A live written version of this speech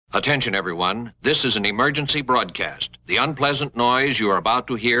Attention, everyone. This is an emergency broadcast. The unpleasant noise you are about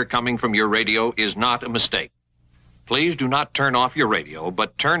to hear coming from your radio is not a mistake. Please do not turn off your radio,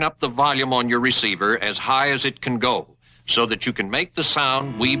 but turn up the volume on your receiver as high as it can go, so that you can make the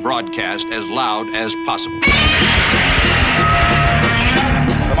sound we broadcast as loud as possible.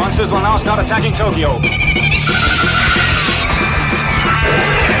 The monsters will now start attacking Tokyo.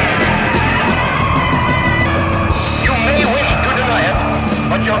 You may wish to deny it,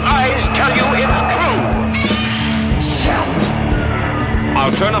 but your eyes tell you it's true. Shout!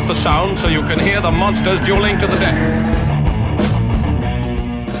 I'll turn up the sound so you can hear the monsters dueling to the death.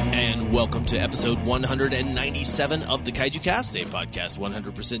 And welcome to episode 197 of the Kaiju Cast, a podcast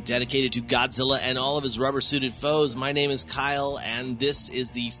 100% dedicated to Godzilla and all of his rubber-suited foes. My name is Kyle, and this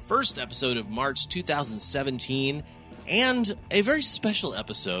is the first episode of March 2017, and a very special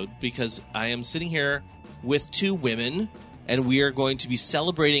episode because I am sitting here with two women, and we are going to be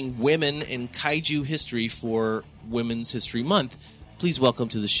celebrating women in Kaiju history for Women's History Month. Please welcome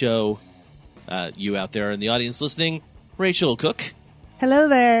to the show, you out there in the audience listening, Rachel Cook. Hello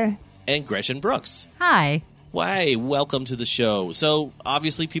there. And Gretchen Brooks. Hi. Why, welcome to the show. So,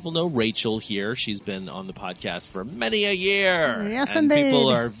 obviously, people know Rachel here. She's been on the podcast for many a year. Yes, and indeed. People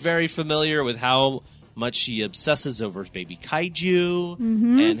are very familiar with how much she obsesses over baby kaiju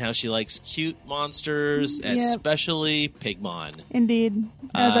and how she likes cute monsters, especially Pigmon. Indeed.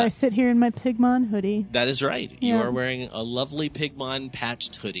 As I sit here in my Pigmon hoodie. That is right. You Yeah. are wearing a lovely Pigmon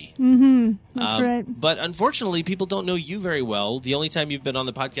patched hoodie. That's right. But unfortunately, people don't know you very well. The only time you've been on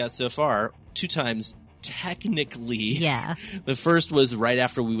the podcast so far, 2 times technically. Yeah. The first was right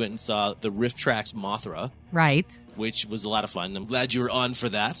after we went and saw the Rift Tracks Mothra, Right. which was a lot of fun. I'm glad you were on for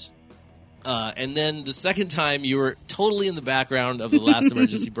that. And then the second time, you were totally in the background of the last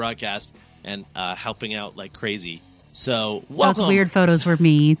emergency broadcast and helping out like crazy. So, welcome. Those weird photos were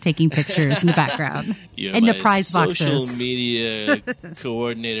me taking pictures in the background. You're and the my prize social boxes. media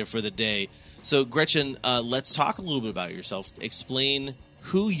coordinator for the day. So, Gretchen, let's talk a little bit about yourself. Explain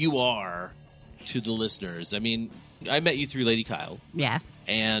who you are to the listeners. I mean, I met you through Lady Kyle, Yeah.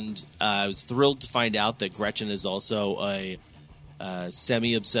 and I was thrilled to find out that Gretchen is also a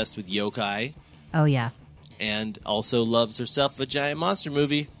semi-obsessed with yokai Oh, yeah. and also loves herself a giant monster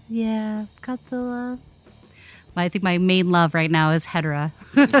movie. Yeah. Godzilla. I think my main love right now is Hedorah.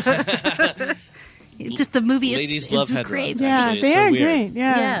 It's just the movie. Ladies it's love Hedorah. crazy. Yeah, Actually, it's they so are weird. great.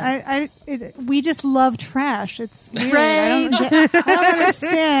 Yeah. We just love trash. It's weird. Right. I don't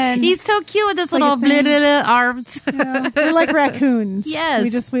understand. He's so cute with his Like little a thing. blah, blah, blah arms. We're like raccoons.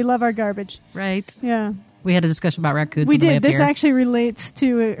 Yes. We love our garbage. Right. Yeah. We had a discussion about raccoons. We on the way did. up This here. actually relates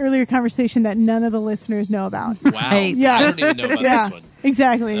to an earlier conversation that none of the listeners know about. Wow. Right. Yeah. I don't even know about Yeah. this one.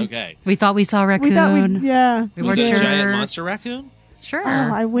 Exactly. Okay. We thought we saw a We raccoon. thought we We Was weren't it a sure. giant monster raccoon? Sure. Oh,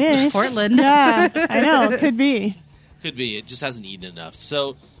 I wish. Portland. Yeah, I know. It could be. Could be. It just hasn't eaten enough.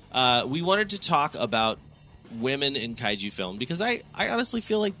 So we wanted to talk about women in kaiju film because I honestly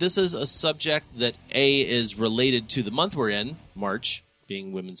feel like this is a subject that A, is related to the month we're in, March,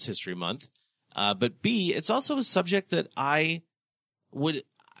 being Women's History Month. But B, it's also a subject that I would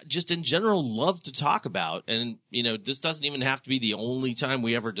just in general love to talk about. And, you know, this doesn't even have to be the only time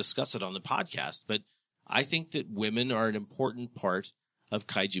we ever discuss it on the podcast, but I think that women are an important part of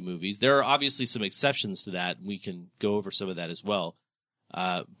kaiju movies. There are obviously some exceptions to that, and we can go over some of that as well.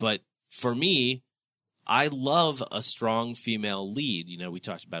 But for me, I love a strong female lead. You know, we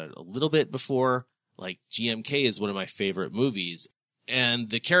talked about it a little bit before. Like, GMK is one of my favorite movies. And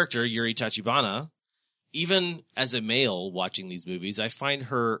the character, Yuri Tachibana, even as a male watching these movies, I find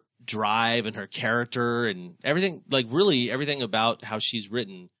her drive and her character and everything, like really everything about how she's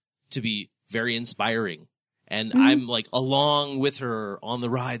written to be very inspiring. And I'm like along with her on the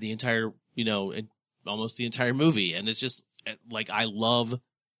ride the entire, you know, almost the entire movie. And it's just like, I love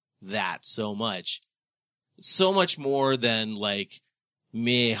that so much. So much more than like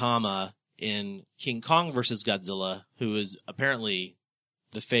Mie-Hama in King Kong versus Godzilla, who is apparently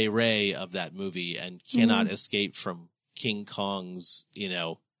the Fei Ray of that movie and cannot escape from King Kong's, you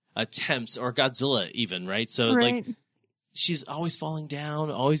know, attempts, or Godzilla even, right? So Right. like, she's always falling down,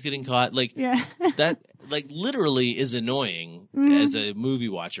 always getting caught. Like, Yeah. that, like, literally is annoying as a movie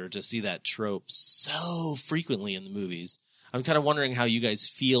watcher to see that trope so frequently in the movies. I'm kind of wondering how you guys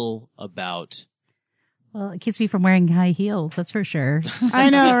feel about. Well, it keeps me from wearing high heels, that's for sure. I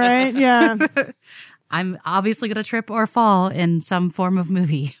know, right? Yeah. I'm obviously going to trip or fall in some form of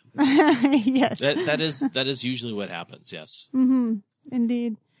movie. Yes. That is usually what happens. Yes.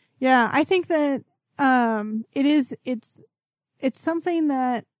 Indeed. Yeah. I think that, it's something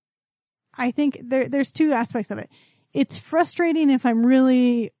that I think there's two aspects of it. It's frustrating if I'm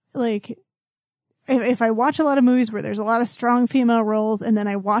really like, if I watch a lot of movies where there's a lot of strong female roles, and then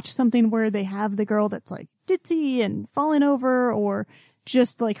I watch something where they have the girl that's like ditzy and falling over, or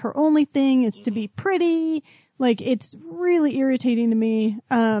just like her only thing is to be pretty, like it's really irritating to me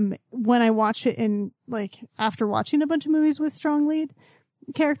when I watch it in like after watching a bunch of movies with strong lead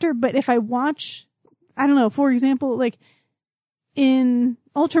character. But if I watch, I don't know, for example, like in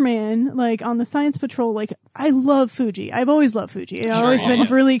Ultraman, like on the Science Patrol, like I love Fuji. I've always loved Fuji. I've always been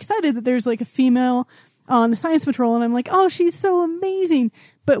really excited that there's like a female on the Science Patrol, and I'm like, oh, she's so amazing.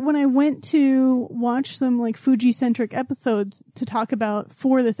 But when I went to watch some like Fuji-centric episodes to talk about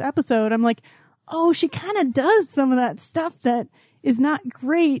for this episode, I'm like, oh, she kind of does some of that stuff that is not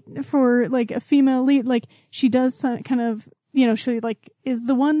great for like a female lead. Like she does some kind of, you know, she like is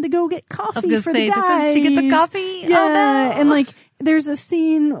the one to go get coffee for the guys. Doesn't she get the coffee? Yeah. Oh, no. And like there's a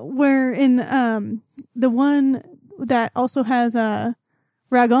scene where in the one that also has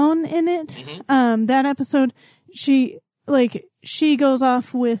Ragon in it, that episode, she goes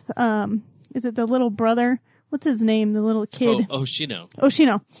off with is it the little brother? What's his name? The little kid.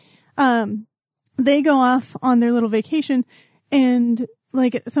 Oshino. They go off on their little vacation, and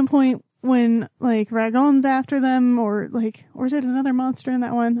like at some point when like Ragon's after them, or is it another monster in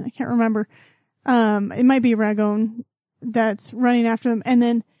that one? I can't remember. It might be Ragon that's running after them, and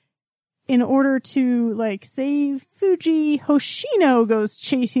then in order to like save Fuji, Hoshino goes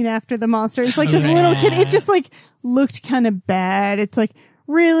chasing after the monster. It's like this little kid. It just like looked kind of bad. It's like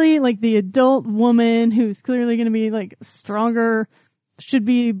really like the adult woman who's clearly going to be like stronger, should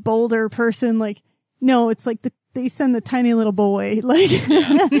be bolder person. Like, no, it's like they send the tiny little boy. Like, he's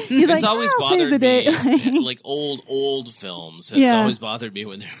it's like, always I'll save bothered the day. me. Like old films. It's always bothered me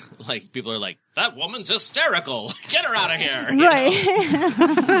when they're like, people are like, that woman's hysterical. Get her out of here. You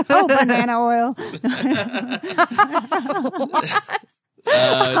Right. Oh, banana oil.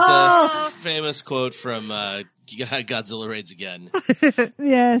 It's a famous quote from Godzilla Raids Again.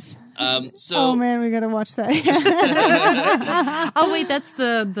 Yes. Oh man, we gotta watch that. Oh wait, that's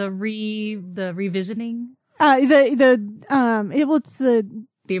the revisioning. It's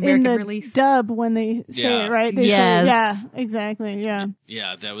The American in the release dub when they say it, right? They Yes. say, yeah, exactly. Yeah.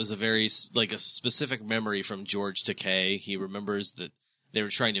 Yeah, that was a very like a specific memory from George Takei. He remembers that they were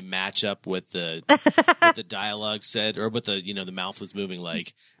trying to match up with the what the dialogue said, or what the the mouth was moving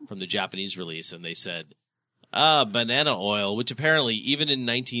like from the Japanese release, and they said banana oil, which apparently even in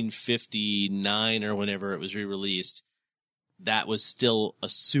 1959 or whenever it was re-released, that was still a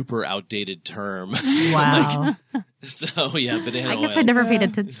super outdated term. Wow. So yeah, banana oil. I guess I never paid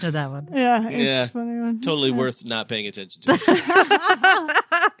attention to that one. Yeah. It's a funny one. Totally worth not paying attention to.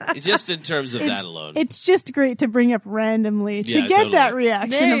 Just in terms of that alone. It's just great to bring up randomly to Yeah, get totally. that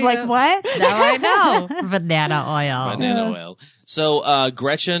reaction There of you like, go. what? Now I know. Banana oil. Banana oil. So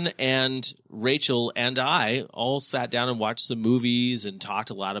Gretchen and Rachel and I all sat down and watched some movies and talked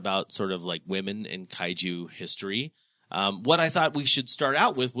a lot about sort of like women in kaiju history. What I thought we should start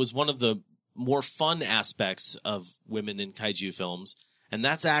out with was one of the more fun aspects of women in kaiju films, and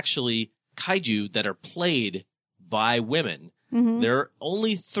that's actually kaiju that are played by women. Mm-hmm. There are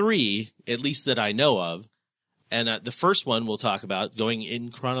only 3, at least that I know of, and the first one we'll talk about, going in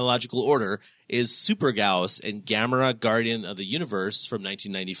chronological order, is Super Gauss in Gamera Guardian of the Universe from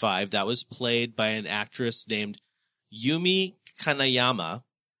 1995. That was played by an actress named Yumi Kanayama,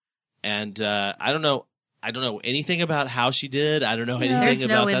 and I don't know anything about how she did. I don't know anything There's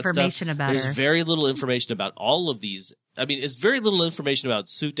about no that information stuff. about There's her. very little information about all of these. I mean, it's very little information about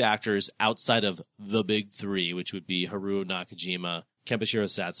suit actors outside of the big 3, which would be Haruo Nakajima, Kenpachiro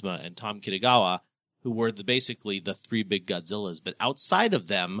Satsuma, and Tom Kitagawa, who were basically the 3 big Godzillas. But outside of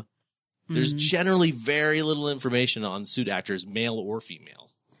them, there's generally very little information on suit actors, male or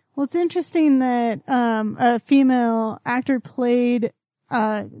female. Well, it's interesting that a female actor played,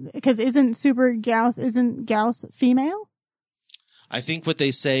 because isn't Gauss female? I think what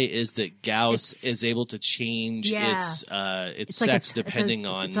they say is that Gauss is able to change its sex depending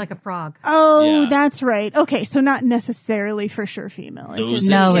on. It's like a frog. Oh, Yeah. that's right. Okay, so not necessarily for sure female. Those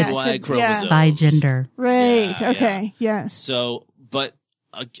No, XY it's- chromosomes. By gender. Right. Yeah, Okay. Yes. So, but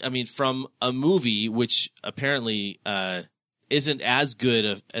I mean, from a movie which apparently isn't as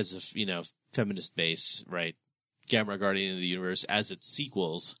good as a feminist base, right? Gamera Guardian of the Universe as its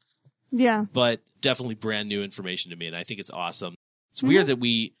sequels, Yeah. but definitely brand new information to me, and I think it's awesome. It's weird that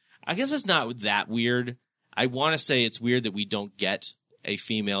I guess it's not that weird. I want to say it's weird that we don't get a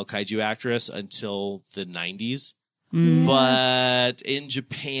female kaiju actress until the 90s. But in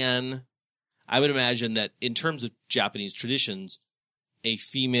Japan, I would imagine that in terms of Japanese traditions, a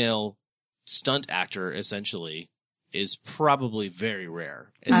female stunt actor essentially is probably very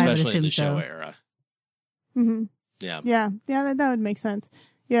rare, I would especially in the assume show so. era. Mm-hmm. Yeah. Yeah, that would make sense.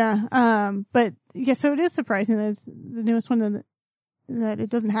 Yeah. But yeah, so it is surprising that it's the newest one that it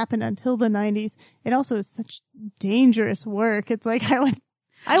doesn't happen until the 90s. It also is such dangerous work. It's like I wouldn't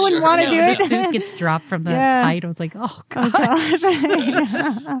want to do The it. suit gets dropped from the Yeah. tight. I was like, oh god.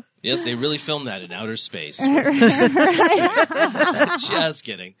 Yeah. Yes, they really filmed that in outer space. Just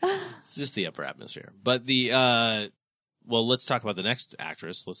kidding. It's just the upper atmosphere. But well, let's talk about the next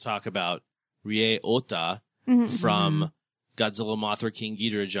actress. Let's talk about Rie Ota from Godzilla, Mothra, King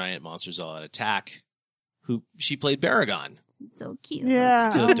Ghidorah, Giant Monsters All Out Attack, who she played Baragon. So cute. Yeah.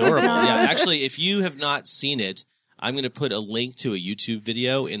 It's Oh my adorable. gosh. Yeah, actually, if you have not seen it, I'm going to put a link to a YouTube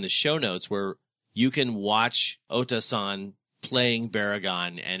video in the show notes where you can watch Ota-san playing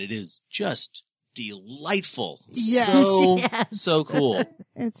Baragon, and it is just delightful. Yes. So cool.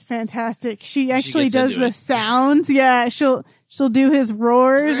 It's fantastic. She actually gets does into the it. sounds. Yeah, she'll do his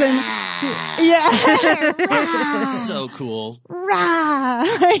roars and yeah. So cool. Rah!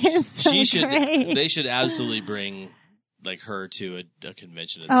 It's so great. They should absolutely bring like her to a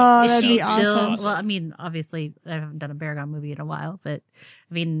convention at Oh, some point. Is that'd she be still? awesome. Well, I mean, obviously, I haven't done a Baragon movie in a while, but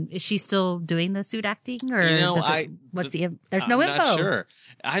I mean, is she still doing the suit acting, or You know, what's the? There's no I'm info. not sure.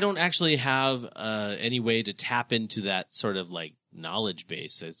 I don't actually have any way to tap into that sort of like knowledge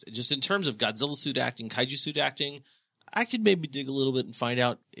base. It's just in terms of Godzilla suit acting, kaiju suit acting, I could maybe dig a little bit and find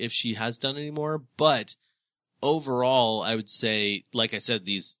out if she has done any more. But overall, I would say, like I said,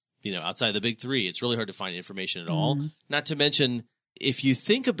 these, outside of the big three, it's really hard to find information at all. Not to mention, if you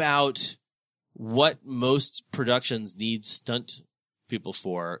think about what most productions need stunt people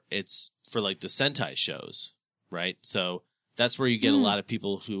for, it's for like the Sentai shows, right? So that's where you get a lot of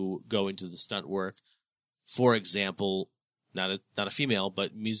people who go into the stunt work. For example, not a female,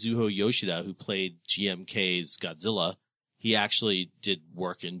 but Mizuho Yoshida, who played GMK's Godzilla, he actually did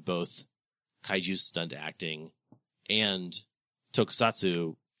work in both kaiju stunt acting and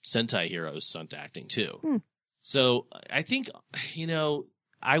tokusatsu Sentai Heroes stunt acting too. So I think,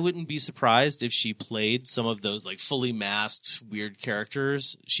 I wouldn't be surprised if she played some of those like fully masked weird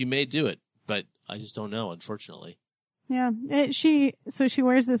characters. She may do it, but I just don't know, unfortunately. Yeah, she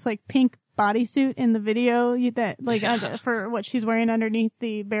wears this like pink bodysuit in the video that like for what she's wearing underneath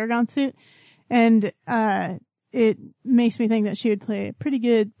the Baragon suit, and it makes me think that she would play a pretty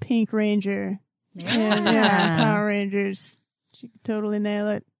good Pink Ranger. And, Power Rangers. She could totally nail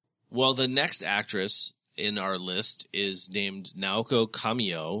it. Well, the next actress in our list is named Naoko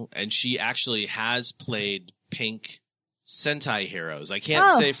Kamio, and she actually has played Pink Sentai Heroes. I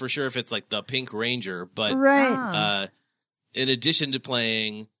can't say for sure if it's like the Pink Ranger, but Right. in addition to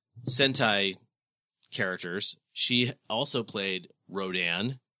playing Sentai characters, she also played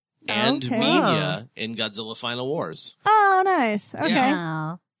Rodan and Okay. Minya in Godzilla Final Wars. Oh, nice. Okay.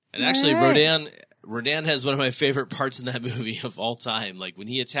 Yeah. Oh. And actually, All right. Rodan has one of my favorite parts in that movie of all time. Like when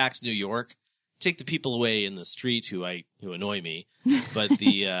he attacks New York, take the people away in the street who annoy me. But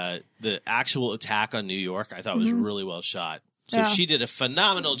the actual attack on New York, I thought was really well shot. So Yeah. she did a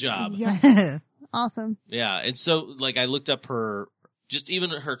phenomenal job. Yes. Awesome. Yeah. And so like I looked up even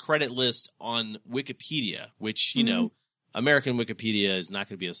her credit list on Wikipedia, which, American Wikipedia is not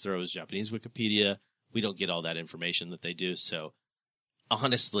going to be as thorough as Japanese Wikipedia. We don't get all that information that they do. So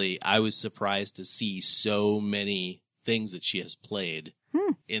honestly, I was surprised to see so many things that she has played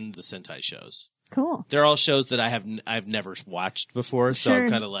in the Sentai shows. Cool. They're all shows that I've never watched before, so Sure.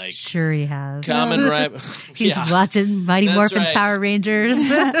 I'm kind of like Sure, he has. common right. He's Yeah, watching Mighty That's Morphin right. Power Rangers.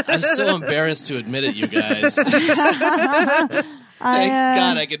 I'm so embarrassed to admit it, you guys. Thank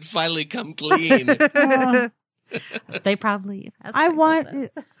God I can finally come clean. They probably.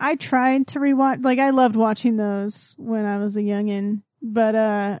 I tried to rewatch, like I loved watching those when I was a youngin', but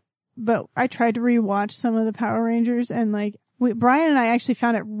I tried to rewatch some of the Power Rangers, and like Brian and I actually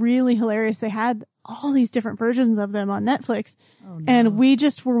found it really hilarious. They had all these different versions of them on Netflix, and we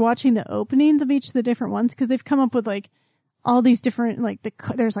just were watching the openings of each of the different ones because they've come up with like all these different, like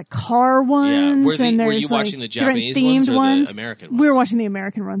there's like car ones, Were and there's you watching like, the different Japanese themed ones or the American ones? We were watching the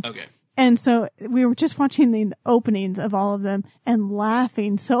American ones. Okay. And so we were just watching the openings of all of them and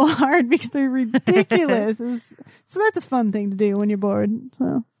laughing so hard because they're ridiculous. So that's a fun thing to do when you're bored.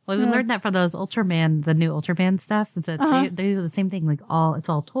 So Well, we learned that from those Ultraman, the new Ultraman stuff. Is that they do the same thing? Like it's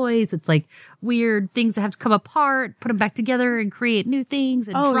all toys. It's like weird things that have to come apart, put them back together, and create new things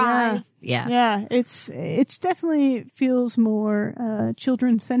and drive. Yeah. It's definitely feels more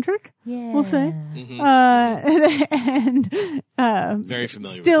children centric. Yeah. We'll say, and Very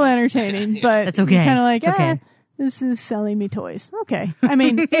familiar. still with that. entertaining, but That's okay. Kind of like, It's okay. this is selling me toys. Okay, I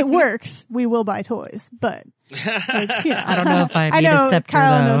mean it works. We will buy toys, but I don't know if I I need a know scepter,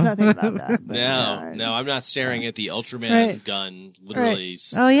 Kyle though. knows nothing about that. But, No, I'm not staring at the Ultraman gun. Literally.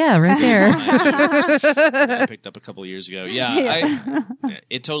 Oh, yeah, right there. I picked up a couple of years ago. Yeah,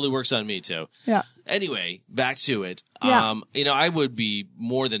 it totally works on me too. Yeah. Anyway, back to it. Yeah. I would be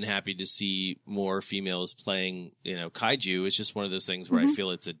more than happy to see more females playing, kaiju. It's just one of those things where I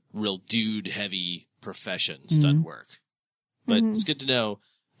feel it's a real dude-heavy profession, stunt work. But it's good to know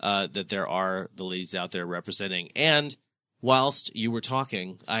that there are the ladies out there representing. And whilst you were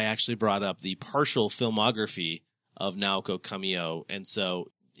talking, I actually brought up the partial filmography of Naoko Kamio. And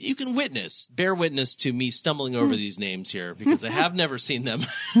so you can bear witness to me stumbling over these names here because I have never seen them.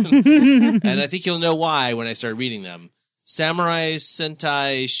 And I think you'll know why when I start reading them. Samurai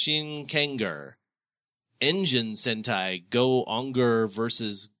Sentai Shinkenger. Engine Sentai Go Onger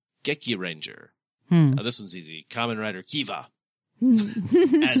versus Geki Ranger. Oh, this one's easy. Kamen Rider Kiva.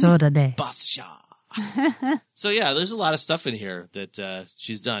 As Batsha. So yeah, there's a lot of stuff in here that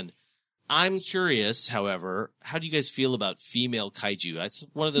she's done. I'm curious, however, how do you guys feel about female kaiju? That's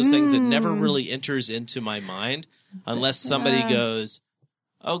one of those things that never really enters into my mind unless somebody goes,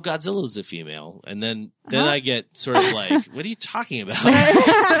 "Oh, Godzilla's a female," and then I get sort of like, "What are you talking about?" They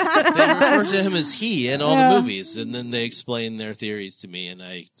refer to him as he in all the movies, and then they explain their theories to me, and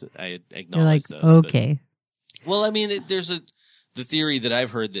I acknowledge You're like, those. okay. Well, I mean, the theory that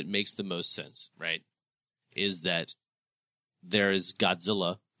I've heard that makes the most sense, right, is that there is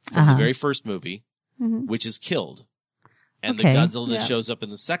Godzilla from the very first movie, which is killed. And the Godzilla that shows up in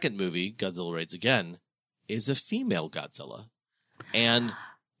the second movie, Godzilla Raids Again, is a female Godzilla. And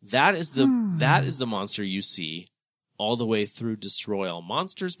that is the monster you see all the way through Destroy All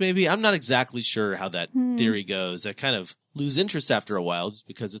Monsters, maybe. I'm not exactly sure how that theory goes. I kind of lose interest after a while just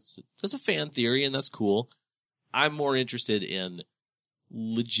because it's a fan theory and that's cool. I'm more interested in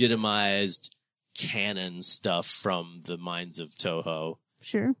legitimized canon stuff from the minds of Toho.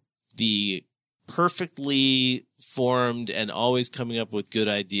 Sure. The perfectly formed and always coming up with good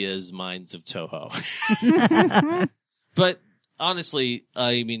ideas minds of Toho. But honestly,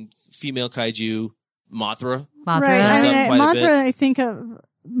 I mean, female kaiju, Mothra. Right. I mean, Mothra I think of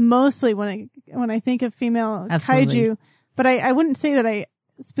mostly when I think of female kaiju, but I wouldn't say that I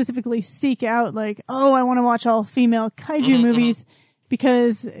specifically seek out like, oh, I want to watch all female kaiju movies.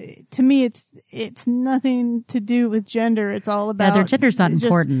 Because to me, it's nothing to do with gender. It's all about their gender's not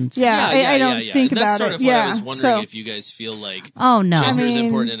important. I don't think about it. That's sort of why I was wondering if you guys feel like gender is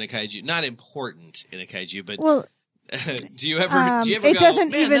important in a kaiju. Not important in a kaiju, but do you ever go,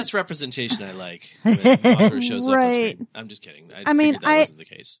 man, that's representation I like when Mothra shows up on screen? I'm just kidding. I mean, that wasn't the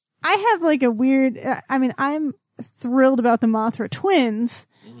case. I have like a weird. I mean, I'm thrilled about the Mothra twins.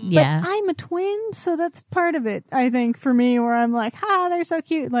 But I'm a twin, so that's part of it, I think, for me, where I'm like, they're so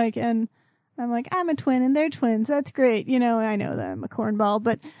cute. Like, and I'm like, I'm a twin and they're twins. That's great. I know that I'm a cornball,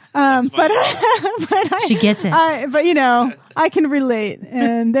 but she gets it. But I can relate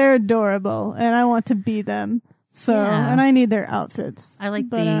and they're adorable and I want to be them. So, and I need their outfits. I like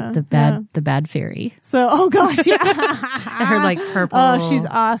the bad fairy. So, oh gosh, yeah. Her like purple. Oh, she's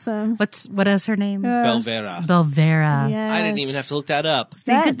awesome. What is her name? Belvera. Yes. I didn't even have to look that up.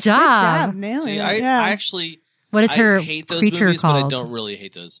 See, good job. Nailing it. I actually, what is her I hate those creature movies, called? but I don't really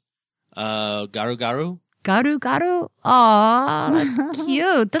hate those. Garu Garu? Garu Garu? Aw, that's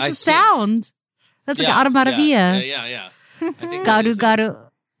cute. That's a sound. That's like automatopoeia. Yeah. I think Garu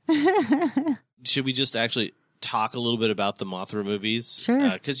Garu. Should we just actually talk a little bit about the Mothra movies?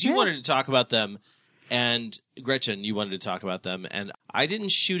 Sure. Because you wanted to talk about them, and Gretchen, you wanted to talk about them, and I didn't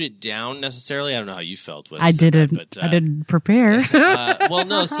shoot it down necessarily. I don't know how you felt when I said didn't. That, but, I didn't prepare. Well,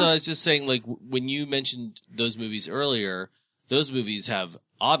 no. So I was just saying, like, when you mentioned those movies earlier, those movies have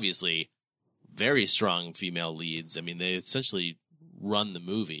obviously very strong female leads. I mean, they essentially run the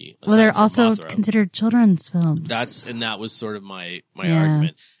movie. Well, they're also considered children's films. That was sort of my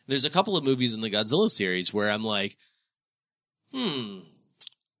argument. There's a couple of movies in the Godzilla series where I'm like,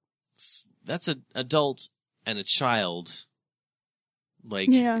 that's an adult and a child. Like,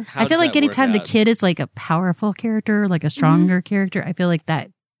 I feel like anytime the kid is like a powerful character, like a stronger character, I feel like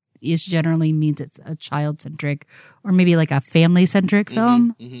that is generally means it's a child-centric or maybe like a family-centric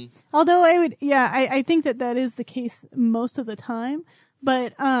film. Although I think that is the case most of the time.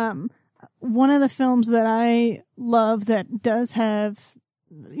 But one of the films that I love that does have,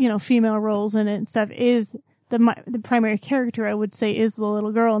 female roles in it and stuff is the primary character, I would say, is the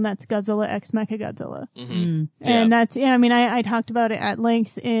little girl, and that's Godzilla X Mechagodzilla. And that's, I talked about it at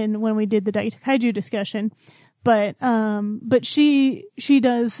length when we did the Daikaiju discussion. But she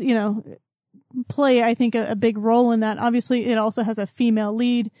does, play, I think, a big role in that. Obviously, it also has a female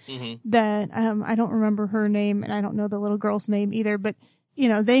lead that I don't remember her name, and I don't know the little girl's name either. But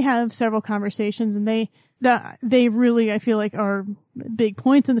they have several conversations, and they really, I feel like, are big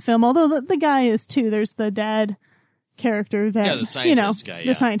points in the film. Although the guy is too. There's the dad character that the scientist guy,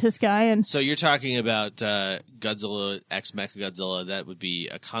 the scientist guy, and so you're talking about Godzilla X Mechagodzilla. That would be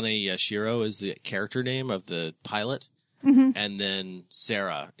Akane Yashiro is the character name of the pilot, and then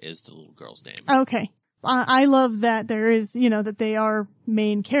Sarah is the little girl's name. Okay, I love that there is that they are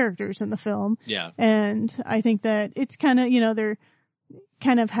main characters in the film. Yeah, and I think that it's kind of they're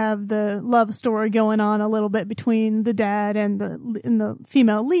kind of have the love story going on a little bit between the dad and the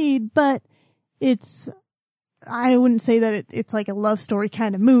female lead, but I wouldn't say that it's like a love story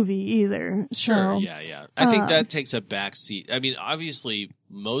kind of movie either. Sure, So, yeah. I think that takes a back seat. I mean, obviously,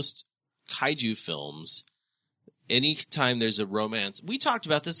 most kaiju films, anytime there's a romance, we talked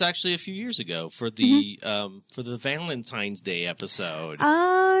about this actually a few years ago for the Valentine's Day episode,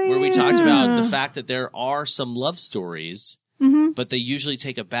 where we talked about the fact that there are some love stories, but they usually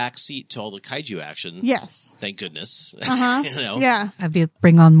take a back seat to all the kaiju action. Yes. Thank goodness. Yeah. I'd be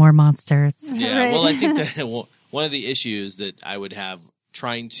bring on more monsters. Yeah, Right. well, I think that one of the issues that I would have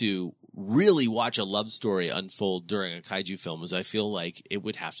trying to really watch a love story unfold during a kaiju film is I feel like it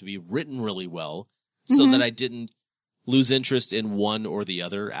would have to be written really well so that I didn't lose interest in one or the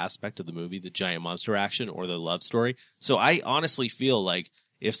other aspect of the movie, the giant monster action or the love story. So I honestly feel like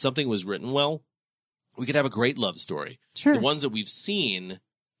if something was written well, we could have a great love story. Sure. The ones that we've seen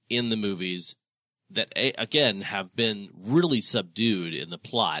in the movies that, again, have been really subdued in the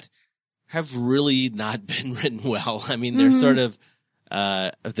plot have really not been written well. I mean, they're sort of,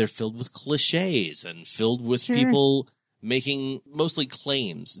 they're filled with cliches and filled with people making mostly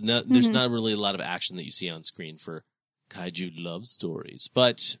claims. No, there's not really a lot of action that you see on screen for kaiju love stories,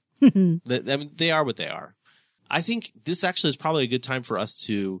 but I mean, they are what they are. I think this actually is probably a good time for us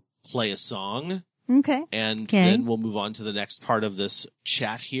to play a song. Okay. And then we'll move on to the next part of this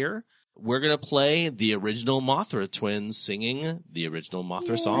chat here. We're going to play the original Mothra twins singing the original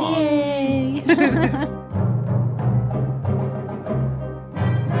Mothra song.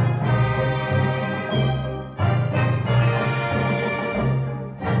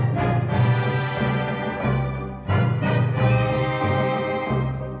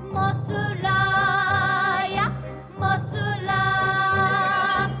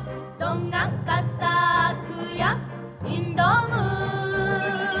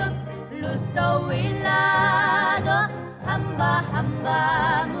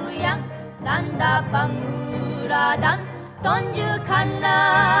 Tanda panguradan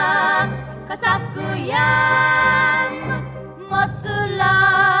tunjukkanlah kesaktian Mothra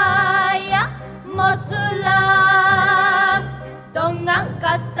ya Mothra dengan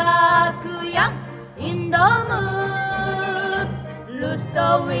kesaktian Indomu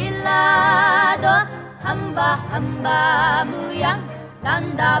lustowilah doa hamba-hambamu yang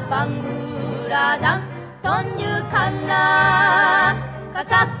tanda panguradan tunjukkanlah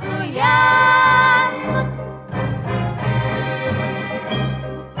kesaktian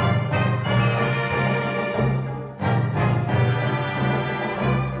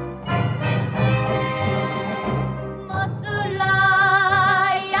Mothra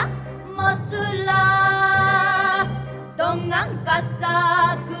ya Mothra dengan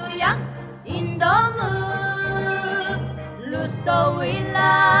kesaktian Indomu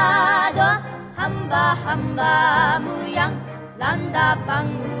lustowilah doa hamba-hambamu yang Landa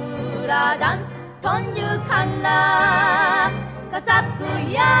panguradan tunjukkanlah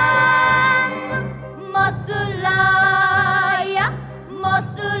kesaktian Mothra ya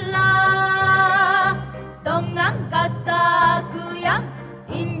Mothra dengan kesaktian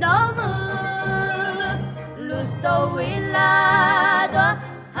Indomu lustowilah doa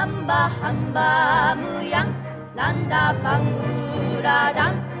hamba-hambamu yang Landa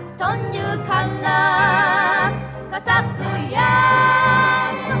panguradan tunjukkanlah kesaktian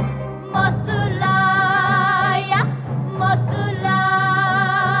Mothra ya Mothra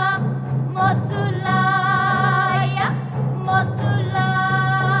Mothra ya Mothra.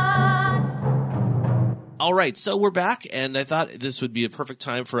 All right, so we're back, and I thought this would be a perfect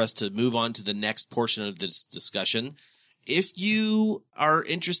time for us to move on to the next portion of this discussion. If you are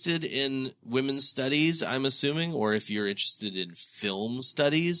interested in women's studies, I'm assuming, or if you're interested in film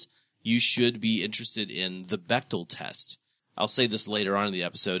studies, you should be interested in the Bechdel test. I'll say this later on in the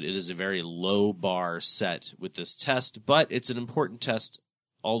episode. It is a very low bar set with this test, but it's an important test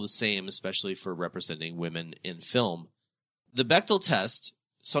all the same, especially for representing women in film. The Bechdel test,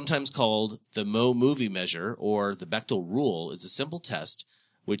 sometimes called the Moe Movie Measure or the Bechdel Rule, is a simple test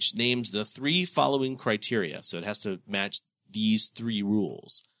which names the 3 following criteria. So it has to match these 3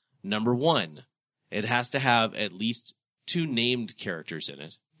 rules. Number 1, it has to have at least 2 named characters in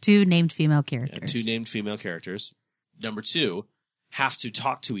it. 2 named female characters. 2 named female characters. Number 2, have to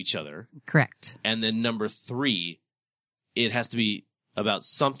talk to each other. Correct. And then number 3, it has to be about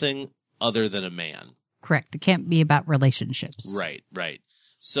something other than a man. Correct. It can't be about relationships. Right, right.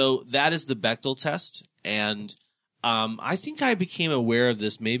 So that is the Bechdel test. And I think I became aware of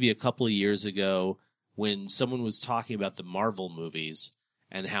this maybe a couple of years ago when someone was talking about the Marvel movies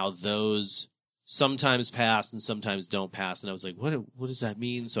and how those sometimes pass and sometimes don't pass. And I was like, what does that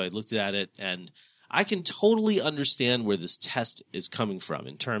mean? So I looked at it, and I can totally understand where this test is coming from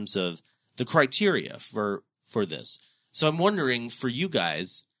in terms of the criteria for this. So I'm wondering, for you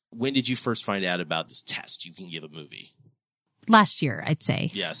guys, when did you first find out about this test you can give a movie? Last year, I'd say.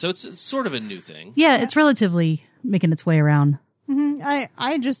 Yeah, so it's sort of a new thing. Yeah, it's relatively making its way around. Mm-hmm.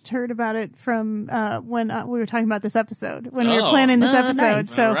 I just heard about it from when we were talking about this episode, when we were planning this episode.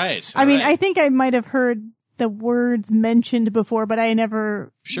 Nice. So, All right. I mean, I think I might have heard the words mentioned before, but I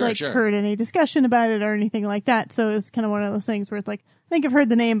never heard any discussion about it or anything like that. So it was kind of one of those things where it's like, I think I've heard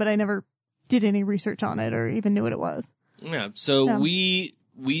the name, but I never did any research on it or even knew what it was. Yeah, so we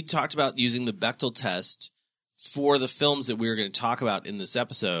talked about using the Bechdel test for the films that we were going to talk about in this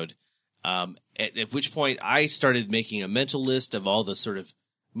episode, at which point I started making a mental list of all the sort of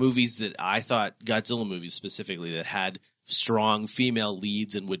movies that I thought, Godzilla movies specifically, that had strong female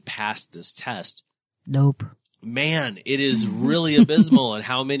leads and would pass this test. Nope. Man, it is really abysmal and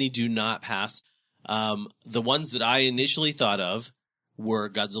how many do not pass. The ones that I initially thought of were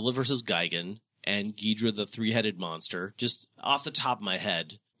Godzilla vs. Gigan and Ghidorah the Three-Headed Monster, just off the top of my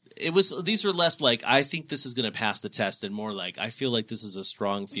head. These were less like, I think this is going to pass the test, and more like, I feel like this is a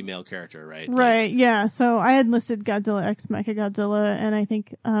strong female character, right? Right, yeah. So I had listed Godzilla x Mechagodzilla, and I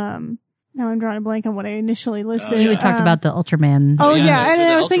think, now I'm drawing a blank on what I initially listed. We talked about the Ultraman. Oh, yeah. so And the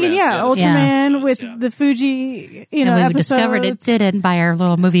I was thinking, Ultraman, Ultraman with yeah. the Fuji, and we episodes. discovered it didn't by our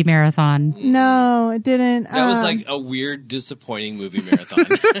little movie marathon. No, it didn't. That was like a weird, disappointing movie marathon.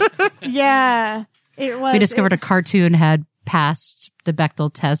 Yeah, it was. We discovered a cartoon had passed the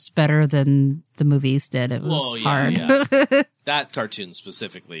Bechdel test better than the movies did. It was hard. Yeah. That cartoon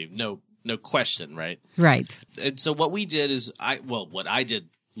specifically, no question, right? Right. And so what we did is, what I did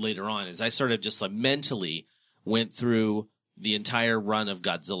later on is I sort of just like mentally went through the entire run of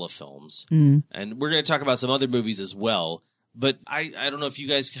Godzilla films. And we're going to talk about some other movies as well. But I don't know if you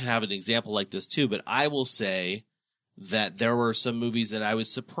guys can have an example like this too, but I will say that there were some movies that I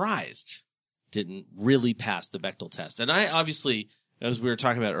was surprised didn't really pass the Bechdel test. And I obviously, as we were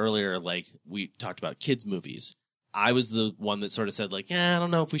talking about earlier, like we talked about kids movies. I was the one that sort of said like, I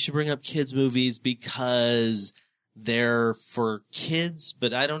don't know if we should bring up kids movies because they're for kids,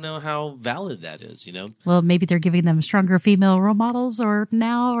 but I don't know how valid that is, you know? Well, maybe they're giving them stronger female role models or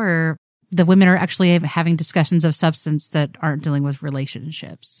the women are actually having discussions of substance that aren't dealing with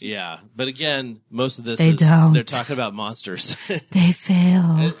relationships. Yeah. But again, most of this they're talking about monsters. They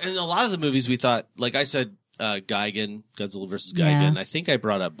fail. And a lot of the movies we thought, like I said, Gigan, Godzilla vs. Gigan. I think I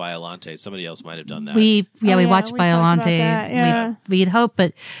brought up Biollante. Somebody else might have done that. We watched Biollante. Yeah. We had hoped,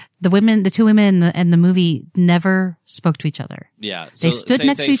 but the 2 women in the movie never spoke to each other. Yeah. They stood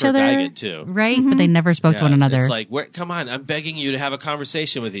next to each other. Gigan too. Right? But they never spoke to one another. It's like, come on, I'm begging you to have a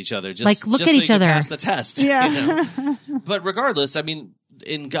conversation with each other. Just like, look just at so each you other. can pass the test. Yeah. You know? But regardless, I mean,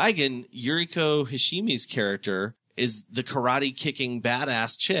 in Gigan, Yuriko Hashimi's character is the karate kicking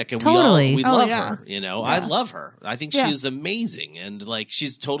badass chick, and we love her. You know, I love her. I think she is amazing, and like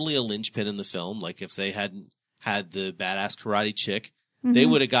she's totally a linchpin in the film. Like if they hadn't had the badass karate chick, they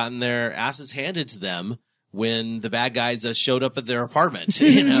would have gotten their asses handed to them when the bad guys showed up at their apartment.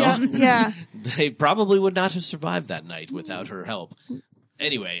 You know, they probably would not have survived that night without her help.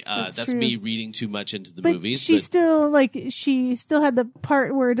 Anyway, that's true. me reading too much into the But movies. she still had the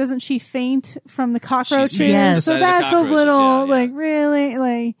part where doesn't she faint from the cockroaches? Yes. So that's a little like really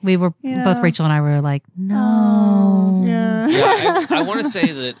like we were both Rachel and I were like, no. I want to say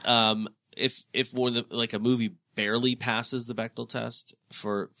that if more like a movie barely passes the Bechdel test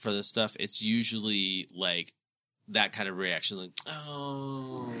for this stuff, it's usually like that kind of reaction, like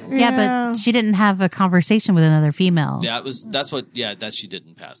yeah, but she didn't have a conversation with another female. Yeah, that she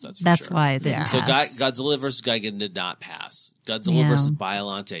didn't pass. That's sure. Why it didn't So pass. Godzilla vs. Gigan did not pass. Godzilla vs.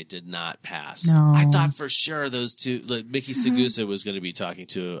 Biollante did not pass. No. I thought for sure those two, like Miki Sagusa was going to be talking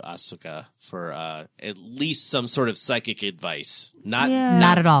to Asuka for at least some sort of psychic advice. Not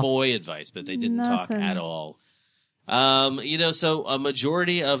at all. Boy advice, but they didn't talk at all. So a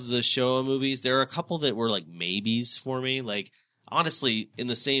majority of the Showa movies, there are a couple that were like maybes for me. Like honestly, in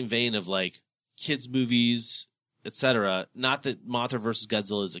the same vein of like kids movies, etc. Not that Mothra vs.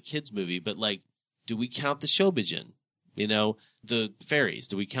 Godzilla is a kids movie, but like, do we count the Shobijin? You know, the fairies,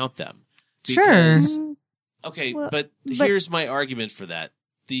 do we count them? Because, Sure. Okay, Well, but but- here's my argument for that.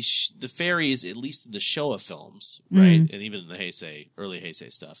 The fairies, at least in the Showa films, right, and even in the early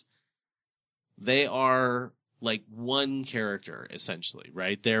Heisei stuff, they are like one character, essentially,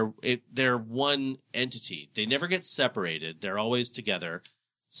 right? They're one entity. They never get separated. They're always together.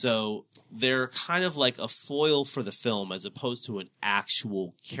 So they're kind of like a foil for the film as opposed to an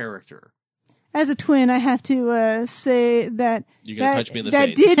actual character. As a twin, I have to say that You're gonna punch me in the that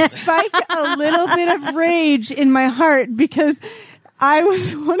face. did spike a little bit of rage in my heart because I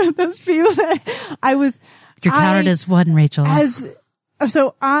was one of those people that You're counted as one, Rachel.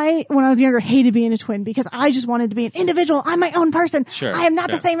 So when I was younger, hated being a twin because I just wanted to be an individual. I'm my own person. Sure, I am not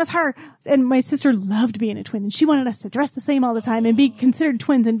the same as her. And my sister loved being a twin and she wanted us to dress the same all the time and be considered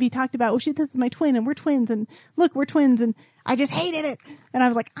twins and be talked about. Well, this is my twin and we're twins and look, we're twins. And I just hated it. And I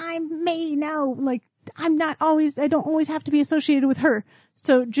was like, I'm me. No, like I don't always have to be associated with her.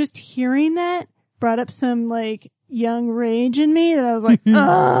 So just hearing that brought up some like young rage in me that I was like,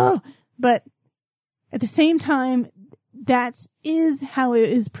 oh, but at the same time, that is how it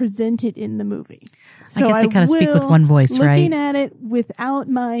is presented in the movie. So I guess they kind of speak with one voice, right? Looking at it without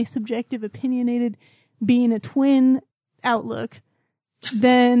my subjective, opinionated, being a twin outlook,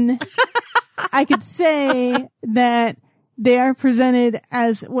 then I could say that they are presented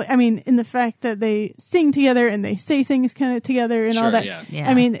as, in the fact that they sing together and they say things kind of together and all that. Yeah.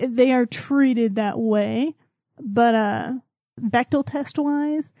 I mean, they are treated that way, but, Bechdel test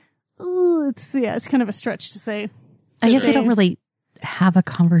wise, it's kind of a stretch to say. I guess they don't really have a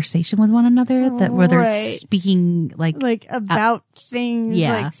conversation with one another where they're Right. speaking like about things,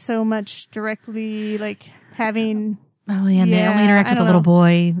 yeah. like so much directly, like having. oh yeah, and they Yeah, only interact I with the don't little know.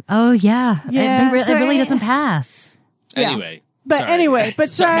 boy. Oh yeah, Yeah, it so really I- doesn't pass. Yeah. Anyway. But sorry. anyway,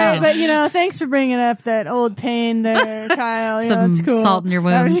 sorry, No. but thanks for bringing up that old pain there, Kyle. Some it's cool. salt in your No,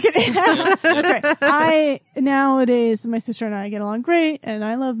 I'm wounds. just kidding. That's right. Nowadays, my sister and I get along great, and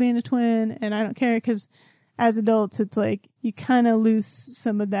I love being a twin, and I don't care because as adults, it's like you kind of lose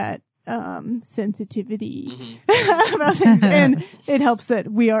some of that sensitivity about things, and it helps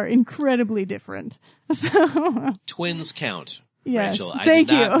that we are incredibly different. So, Twins count. yes, Rachel, I thank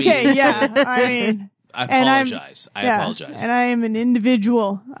did you. not Okay, mean- yeah, I mean. I And I'm- apologize. I Yeah, apologize. And I am an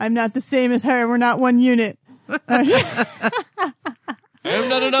individual. I'm not the same as her. We're not one unit. I am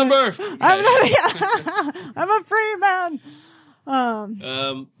not a number. I'm a free man.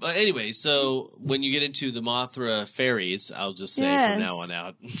 But anyway, so when you get into the Mothra fairies, I'll just say Yes. from now on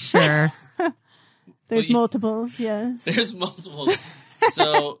out, Sure. There's you- multiples, yes. there's multiples.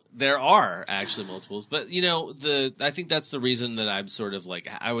 So there are actually multiples, but I think that's the reason that I'm sort of like,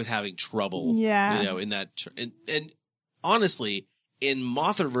 I was having trouble, Yeah. in that, and honestly, in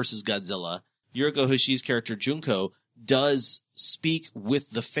Mothra versus Godzilla, Yuriko Hoshi's character Junko does speak with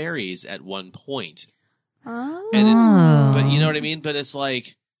the fairies at one point. Oh. And Oh. but you know what I mean? But it's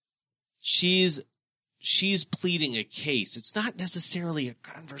like, she's pleading a case. It's not necessarily a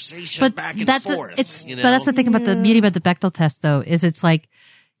conversation But back and that's forth. but that's the thing about the beauty about the Bechdel test, though, is it's like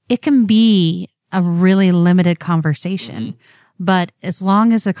it can be a really limited conversation, but as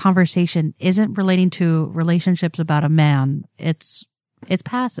long as the conversation isn't relating to relationships about a man, it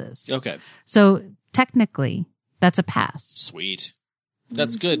passes. Okay. So technically, that's a pass. Sweet.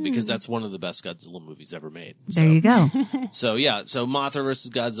 That's good because that's one of the best Godzilla movies ever made. There you go. So yeah, so Mothra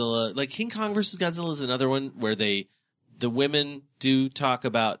versus Godzilla, like King Kong versus Godzilla is another one where the women do talk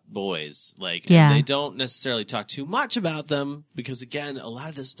about boys, like, Yeah. and they don't necessarily talk too much about them because again, a lot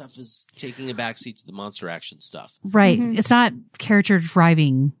of this stuff is taking a backseat to the monster action stuff. Right. It's not character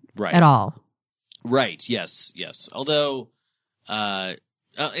driving Right. at all. Right. Yes. Yes. Although,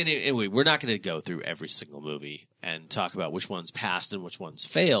 anyway, we're not going to go through every single movie and talk about which one's passed and which one's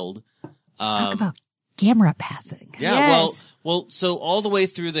failed. Talk about Gamera passing. Yeah, Yes. well, so all the way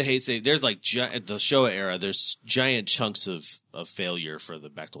through the Heisei, there's like the Showa era, there's giant chunks of failure for the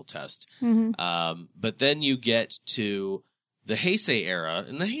Bechdel test. But then you get to the Heisei era,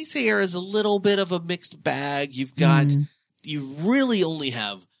 and the Heisei era is a little bit of a mixed bag. You've got, you really only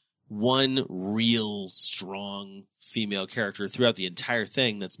have one real strong female character throughout the entire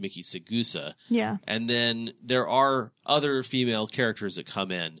thing. That's Miki Segusa. Yeah. And then there are other female characters that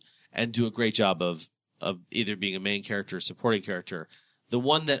come in and do a great job of either being a main character or supporting character. The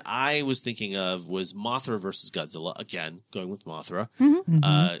one that I was thinking of was Mothra versus Godzilla. Again, going with Mothra.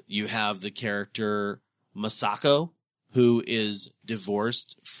 You have the character Masako, who is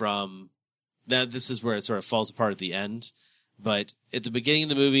divorced from, this is where it sort of falls apart at the end, But at the beginning of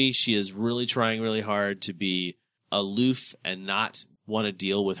the movie, she is really trying really hard to be aloof and not want to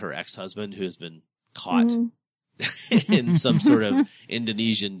deal with her ex-husband who has been caught in some sort of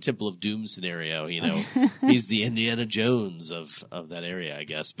Indonesian Temple of Doom scenario. You know, he's the Indiana Jones of that area, I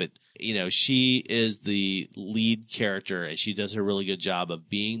guess. But, you know, she is the lead character and she does a really good job of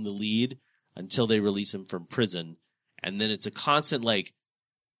being the lead until they release him from prison. And then it's a constant, like,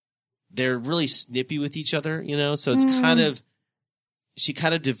 they're really snippy with each other, you know? So it's she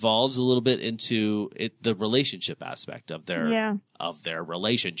kind of devolves a little bit into the relationship aspect of their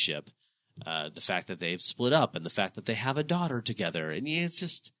relationship. The fact that they've split up and the fact that they have a daughter together. And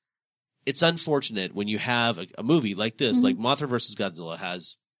it's unfortunate when you have a movie like this, like Mothra vs. Godzilla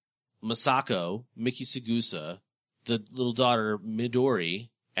has Masako, Miki Sagusa, the little daughter Midori,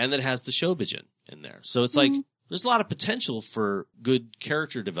 and then it has the Shobijin in there. So it's like, there's a lot of potential for good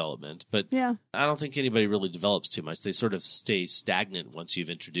character development, but I don't think anybody really develops too much. They sort of stay stagnant once you've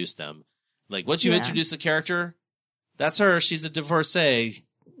introduced them. Like, once you introduce the character, that's her. She's a divorcee.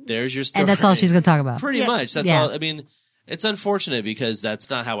 There's your story. And that's all she's going to talk about. Pretty much. That's all. I mean, it's unfortunate because that's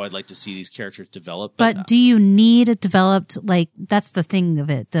not how I'd like to see these characters develop. But do you need a developed, like, that's the thing of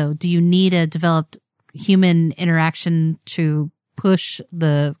it, though. Do you need a developed human interaction to push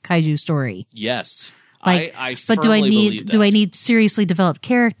the kaiju story? Yes. Like, I but do I need seriously developed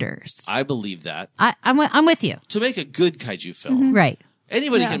characters? I believe that. I'm with you. To make a good kaiju film. Right.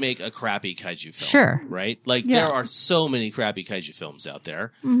 Anybody can make a crappy kaiju film. Sure. Right? Like, there are so many crappy kaiju films out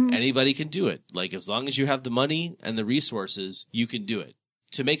there. Anybody can do it. Like, as long as you have the money and the resources, you can do it.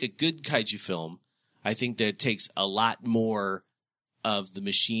 To make a good kaiju film, I think that it takes a lot more of the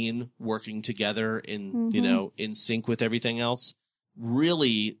machine working together in, you know, in sync with everything else.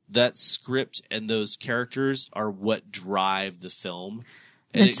 Really, that script and those characters are what drive the film.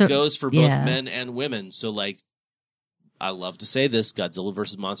 And it goes for both men and women. So, like, I love to say this, Godzilla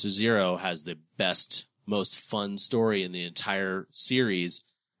vs. Monster Zero has the best, most fun story in the entire series.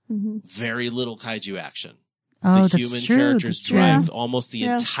 Very little kaiju action. Oh, the human characters drive almost the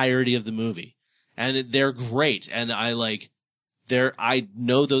entirety of the movie. And they're great. And I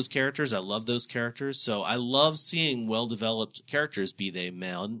know those characters. I love those characters. So I love seeing well-developed characters, be they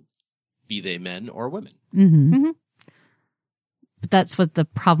men or women. But that's what the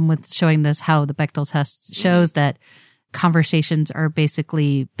problem with showing this, how the Bechdel test shows that conversations are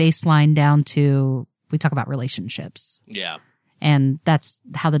basically baseline down to, we talk about relationships. Yeah. And that's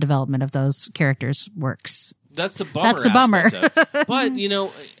how the development of those characters works. That's the bummer. But, you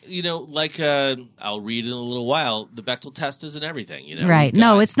know, like, I'll read in a little while, the Bechdel test isn't everything, you know? Right.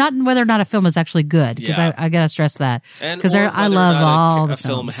 No, it's not whether or not a film is actually good, because I gotta stress that. Because I love all the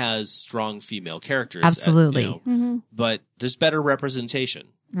film films. has strong female characters. Absolutely. But there's better representation.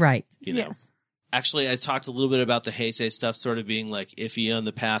 Right. You know? Yes. Actually, I talked a little bit about the Heisei stuff sort of being like iffy on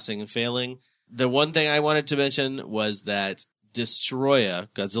the passing and failing. The one thing I wanted to mention was that Destroya,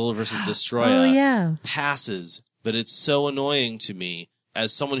 Godzilla vs. Destroya, passes, but it's so annoying to me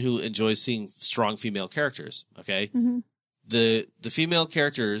as someone who enjoys seeing strong female characters. Okay, the female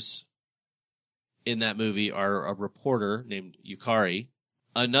characters in that movie are a reporter named Yukari,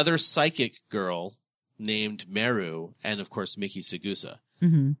 another psychic girl named Meru, and of course Miki Sagusa.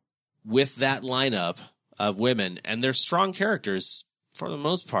 With that lineup of women, and they're strong characters for the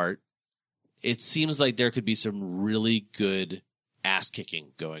most part, it seems like there could be some really good ass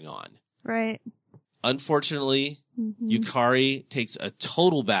kicking going on. Right. Unfortunately, Yukari takes a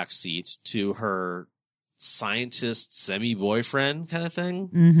total backseat to her scientist semi-boyfriend kind of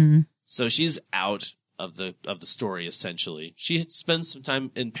thing. So she's out of the story essentially. She spends some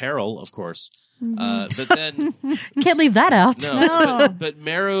time in peril, of course. But then can't leave that out. No. But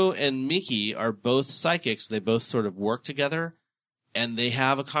Meru and Miki are both psychics. They both sort of work together and they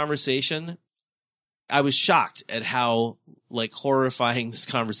have a conversation. I was shocked at how like horrifying this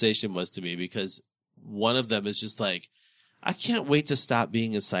conversation was to me, because one of them is just like, I can't wait to stop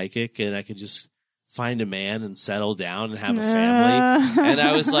being a psychic and I could just find a man and settle down and have a family. And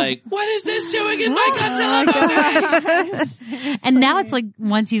I was like, what is this doing in my Godzilla movie? And now it's like,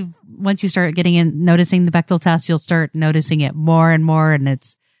 once you start getting in, noticing the Bechdel test, you'll start noticing it more and more. And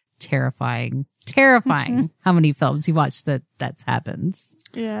it's terrifying how many films you watch that happens.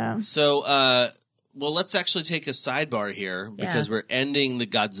 Yeah. So, well, let's actually take a sidebar here because we're ending the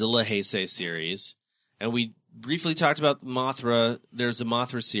Godzilla Heisei series, and we briefly talked about Mothra. There's a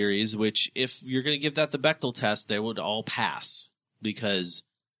Mothra series, which if you're going to give that the Bechdel test, they would all pass, because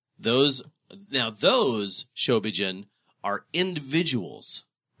those Shobijin are individuals,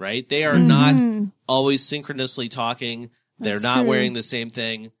 right? They are not always synchronously talking. They're not wearing the same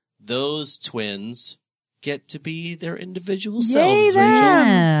thing. Those twins get to be their individual Yay, selves, them! Rachel.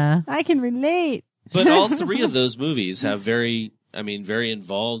 Yeah. I can relate. But all three of those movies have very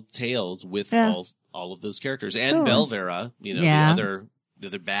involved tales with all of those characters. And Belvera, the other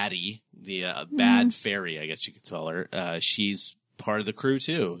baddie, the bad fairy, I guess you could call her. She's part of the crew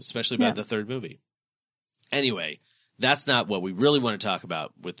too, especially by the third movie. Anyway, that's not what we really want to talk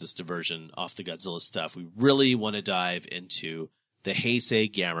about with this diversion off the Godzilla stuff. We really want to dive into the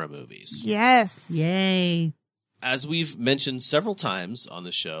Heisei Gamera movies. Yes. Yay. As we've mentioned several times on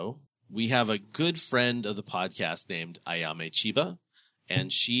the show, we have a good friend of the podcast named Ayame Chiba,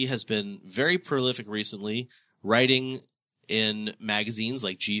 and she has been very prolific recently, writing in magazines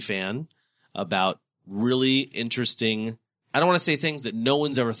like G-Fan about really interesting, I don't want to say things that no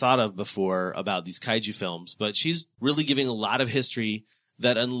one's ever thought of before about these kaiju films, but she's really giving a lot of history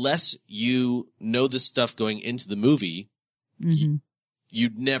that unless you know this stuff going into the movie,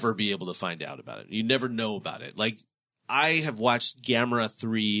 you'd never be able to find out about it. You'd never know about it. Like, I have watched Gamera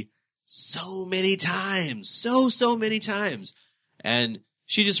 3 so many times, so many times. And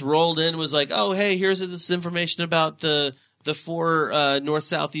she just rolled in and was like, oh, hey, here's this information about the 4 north,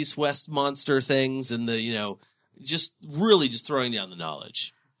 south, east, west monster things, and just throwing down the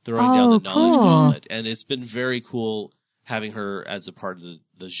knowledge. Knowledge gauntlet. And it's been very cool having her as a part of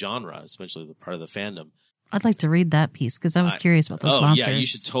the genre, especially the part of the fandom. I'd like to read that piece because I was curious about those monsters. Yeah, you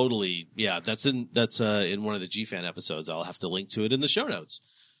should totally. Yeah, that's in one of the G-Fan episodes. I'll have to link to it in the show notes.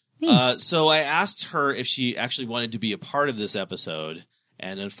 So I asked her if she actually wanted to be a part of this episode,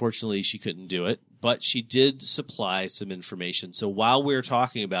 and unfortunately she couldn't do it, but she did supply some information. So while we're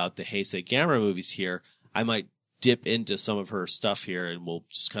talking about the Heisei Gamera movies here, I might dip into some of her stuff here, and we'll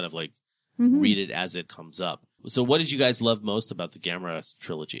just kind of read it as it comes up. So what did you guys love most about the Gamera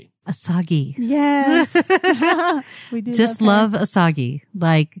trilogy? Asagi. Yes. We do just love Asagi.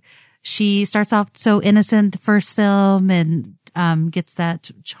 Like, she starts off so innocent the first film and gets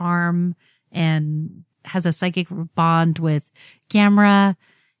that charm and has a psychic bond with Gamera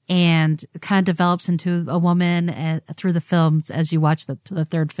and kind of develops into a woman through the films as you watch the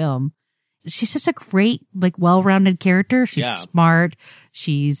third film. She's just a great, well-rounded character. She's smart.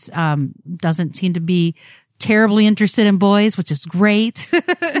 She's doesn't seem to be terribly interested in boys, which is great.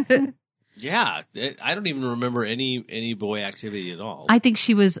 Yeah, I don't even remember any boy activity at all. I think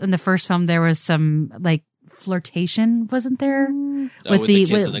she was in the first film. There was some flirtation, wasn't there? With the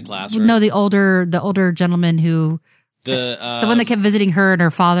kids in the classroom. No, the older gentleman who the one that kept visiting her and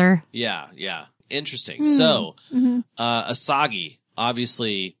her father. Yeah. Interesting. So, Asagi,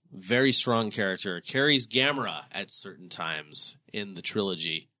 obviously very strong character, carries Gamera at certain times in the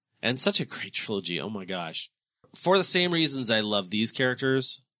trilogy. And such a great trilogy. Oh my gosh. For the same reasons I love these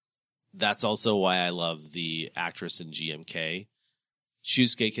characters, that's also why I love the actress in GMK.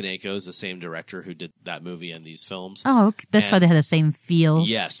 Shusuke Kaneko is the same director who did that movie and these films. Oh, that's why they had the same feel.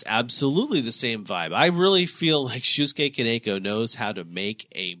 Yes, absolutely the same vibe. I really feel like Shusuke Kaneko knows how to make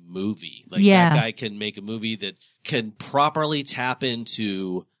a movie. That guy can make a movie that can properly tap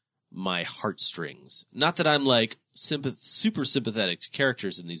into my heartstrings. Not that I'm super sympathetic to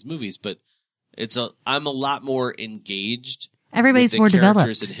characters in these movies, but I'm a lot more engaged. Everybody's more developed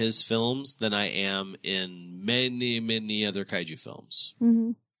developed in his films than I am in many other kaiju films.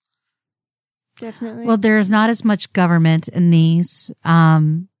 Mm-hmm. Definitely. Well, there's not as much government in these.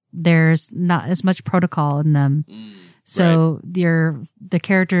 There's not as much protocol in them. So the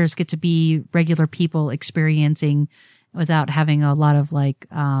characters get to be regular people experiencing without having a lot of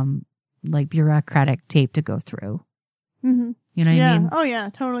bureaucratic tape to go through. Mm-hmm. You know what I mean? Oh yeah,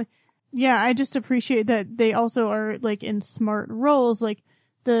 totally. Yeah, I just appreciate that they also are in smart roles,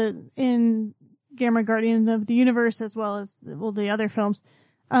 in Gamera Guardians of the Universe as well as the other films.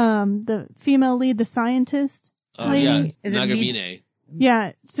 The female lead, the scientist. Is Nagamine.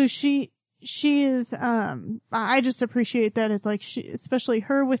 Yeah, so she is. I just appreciate that it's especially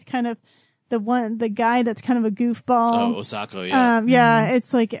her with kind of the guy that's kind of a goofball. Oh, Osako. Yeah.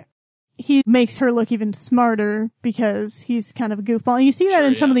 It's he makes her look even smarter because he's kind of a goofball. And you see that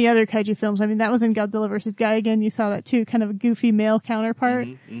in some of the other kaiju films. I mean, that was in Godzilla vs. Gigan. You saw that too, kind of a goofy male counterpart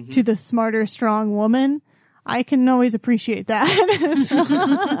to the smarter, strong woman. I can always appreciate that.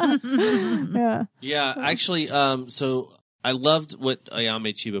 Yeah. Yeah, actually, so I loved what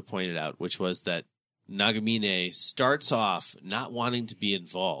Ayame Chiba pointed out, which was that Nagamine starts off not wanting to be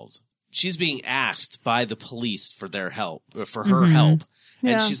involved. She's being asked by the police for their help, or for her help.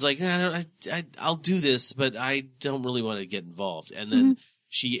 And she's like, I'll do this, but I don't really want to get involved. And then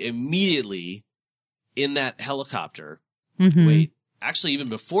she immediately, in that helicopter, actually even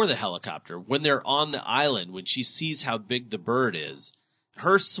before the helicopter, when they're on the island, when she sees how big the bird is,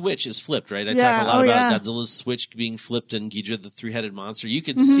 her switch is flipped, right? I Yeah. talk a lot Oh, about yeah. Godzilla's switch being flipped in Ghidorah the three-headed monster. You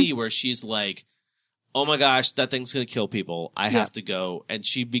can see where she's like, oh my gosh, that thing's going to kill people. I have to go. And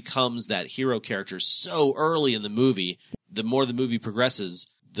she becomes that hero character so early in the movie. The more the movie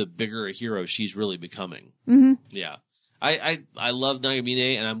progresses, the bigger a hero she's really becoming. Mm-hmm. Yeah. I love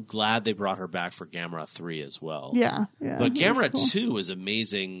Nagamine, and I'm glad they brought her back for Gamera 3 as well. Yeah. But that's Gamera cool. 2 is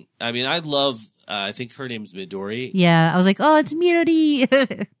amazing. I mean, I love, I think her name's Midori. Yeah, I was like, oh, it's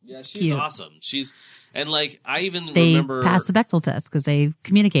Midori. Yeah, she's Cute. awesome. And like, I even They remember. pass the Bechtel test because they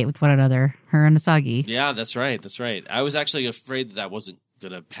communicate with one another, her and Asagi. Yeah, that's right. That's right. I was actually afraid that wasn't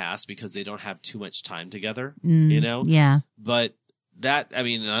going to pass because they don't have too much time together, you know? Yeah. But that, I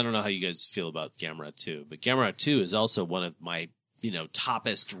mean, I don't know how you guys feel about Gamera 2, but Gamera 2 is also one of my,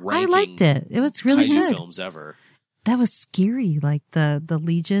 toppest ranking I liked it. It was really kaiju good. films ever. That was scary, like the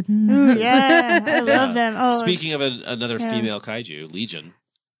Legion. Ooh, yeah. I love them. Oh, Speaking of another yeah. female kaiju, Legion.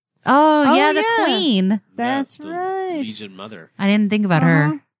 Oh, yeah, the yeah. queen. that's the right. Legion mother. I didn't think about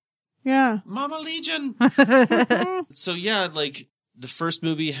Uh-huh. her. Yeah. Mama Legion! So yeah, like, the first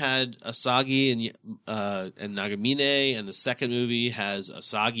movie had Asagi and Nagamine, and the second movie has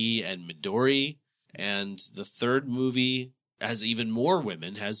Asagi and Midori, and the third movie has even more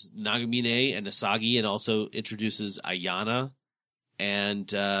women, has Nagamine and Asagi, and also introduces Ayana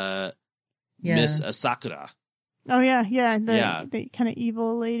and Miss Asakura. Oh yeah, yeah. Yeah. The kind of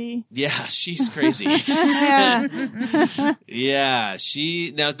evil lady. Yeah, she's crazy. Yeah. Yeah,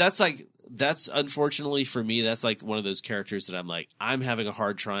 that's unfortunately for me, that's like one of those characters that I'm having a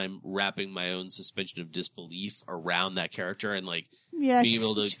hard time wrapping my own suspension of disbelief around that character and like Yeah. being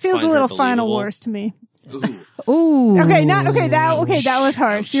able to she feels find a her little Final believable. Wars to me. Ooh. Ooh. Okay, that was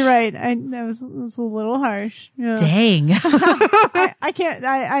harsh. Ouch. You're right. That was a little harsh. Yeah. Dang. I can't.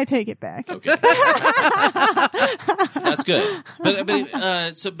 I take it back. Okay. That's good.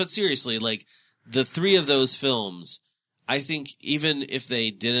 But seriously, like the three of those films, I think even if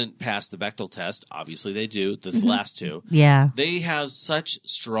they didn't pass the Bechdel test, obviously they do, the last two, Yeah. they have such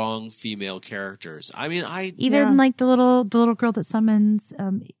strong female characters. I mean, Even like the little girl that summons,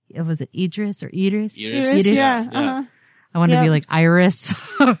 was it Idris or Idris? Idris, yeah. yeah. Uh-huh. I wanted to be like Iris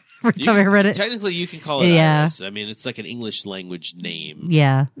every time I read it. Technically, you can call it Yeah. Iris. I mean, it's like an English language name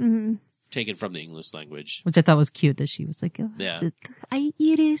Yeah. Mm-hmm. taken from the English language. Which I thought was cute that she was like, oh, Yeah. I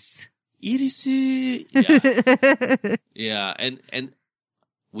Iris. Iris. Yeah. Yeah. And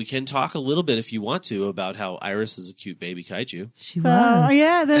we can talk a little bit if you want to about how Iris is a cute baby kaiju. She So was.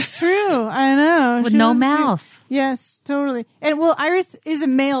 yeah, that's true. I know. With She no was cute. mouth. Yes, totally. And well, Iris is a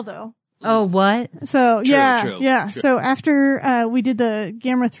male though. Oh, what? So True, yeah, true, yeah. true. So after we did the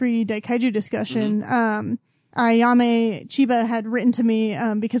Gamera 3 Daikaiju discussion, Ayame Chiba had written to me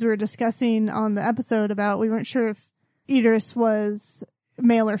because we were discussing on the episode about we weren't sure if Idris was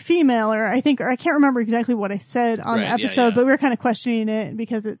male or female, or I can't remember exactly what I said on the Right, yeah, episode, yeah. but we were kind of questioning it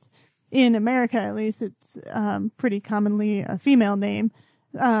because it's in America, at least it's pretty commonly a female name.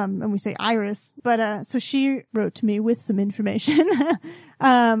 And we say Iris, but, so she wrote to me with some information,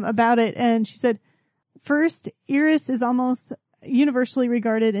 about it. And she said, first, Iris is almost universally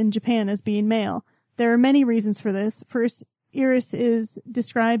regarded in Japan as being male. There are many reasons for this. First, Iris is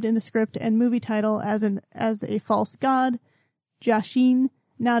described in the script and movie title as a false god, Jashin,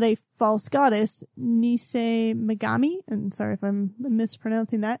 not a false goddess, Nisei Megami. And sorry if I'm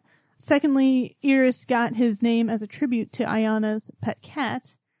mispronouncing that. Secondly, Iris got his name as a tribute to Ayana's pet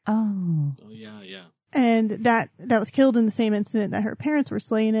cat. Oh. Oh, yeah. And that was killed in the same incident that her parents were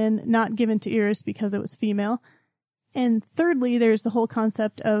slain in, not given to Iris because it was female. And thirdly, there's the whole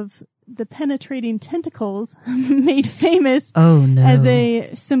concept of the penetrating tentacles made famous Oh, no. as a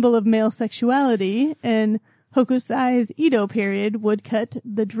symbol of male sexuality in Hokusai's Edo period woodcut,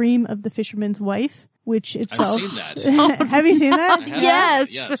 The Dream of the Fisherman's Wife, which itself... I've seen that. Have you seen that? I have.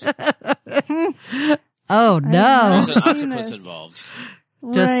 Yes. Yes. Oh, no. There's an I've seen octopus this. involved.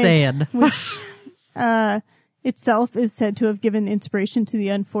 Just saying. Which, itself is said to have given inspiration to the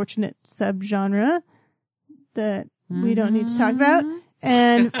unfortunate subgenre that we don't need to talk about.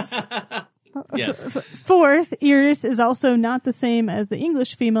 And Yes. fourth, Iris is also not the same as the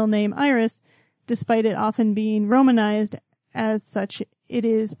English female name Iris, despite it often being romanized as such. It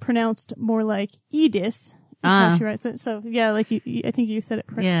is pronounced more like Edis. Is how she writes it. So yeah, like I think you said it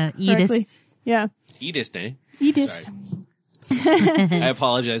Yeah, correctly. Edis. Yeah, Edis, eh? Edis. Sorry. I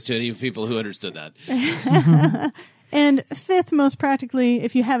apologize to any people who understood that. And fifth, most practically,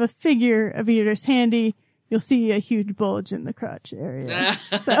 if you have a figure of Iris handy, you'll see a huge bulge in the crotch area.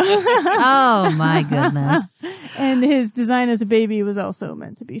 Oh my goodness. And his design as a baby was also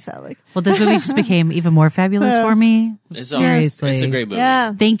meant to be phallic. Well, this movie just became even more fabulous for me. Seriously. It's a great movie.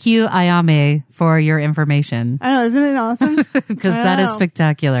 Yeah. Thank you, Ayame, for your information. I know, isn't it awesome? Because that is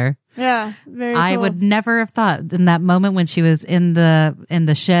spectacular. Yeah, very I cool. would never have thought in that moment when she was in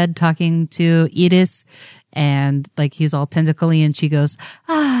the shed talking to Edith and like he's all tentacly and she goes,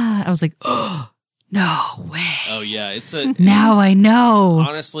 I was like, oh, no way. Oh yeah, it's a Now I know.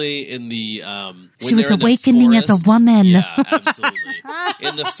 honestly in the when She was they're in the awakening as a forest- woman. Yeah, absolutely.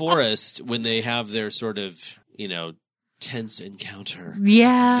 In the forest when they have their sort of, tense encounter.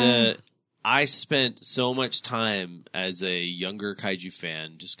 Yeah. I spent so much time as a younger kaiju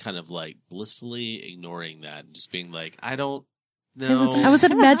fan just kind of like blissfully ignoring that and just being like, I don't know. I was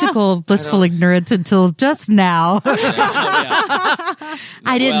in magical, blissful ignorance until just now. I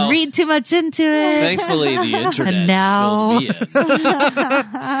didn't read too much into it. Thankfully, the internet And now- filled me in.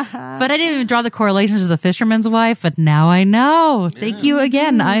 But I didn't even draw the correlations to the fisherman's wife, but now I know. Thank you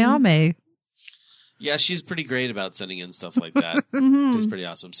again, Ayame. Yeah, she's pretty great about sending in stuff like that. It's pretty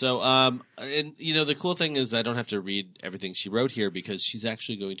awesome. So, and the cool thing is I don't have to read everything she wrote here because she's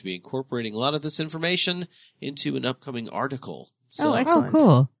actually going to be incorporating a lot of this information into an upcoming article. So, excellent. Oh,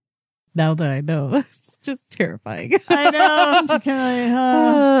 cool. Now that I know, it's just terrifying. I know. It's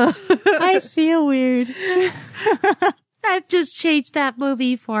kinda like, I feel weird. That just changed that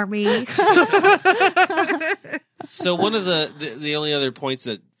movie for me. So one of the only other points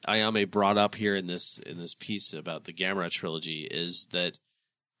that Ayame brought up here in this piece about the Gamera trilogy is that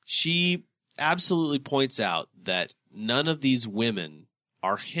she absolutely points out that none of these women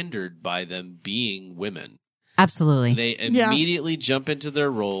are hindered by them being women. Absolutely. They immediately jump into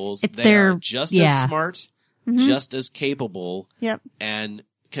their roles. It's they are just as smart, Mm-hmm. just as capable, Yep. and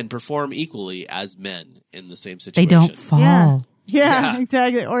can perform equally as men in the same They situation. don't fall. Yeah. Yeah, Yeah.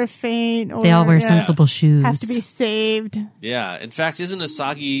 exactly. Or faint. Or They all wear yeah, sensible shoes. have to be saved. Yeah. In fact, isn't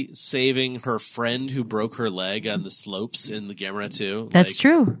Asagi saving her friend who broke her leg on the slopes in the Gamera 2? That's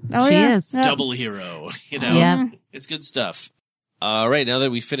true. Oh, she yeah. is. Yeah. Double hero, Yeah. It's good stuff. All right, now that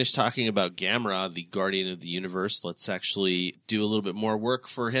we finished talking about Gamera, the Guardian of the Universe, let's actually do a little bit more work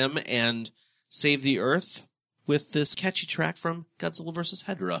for him and save the Earth with this catchy track from Godzilla vs.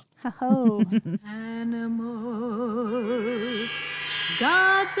 Hedorah. Ho. Animals,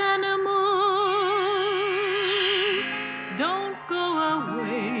 God's animals, don't go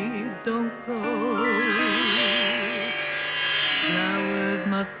away, don't go. Flowers,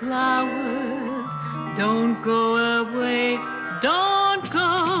 my flowers, don't go away, don't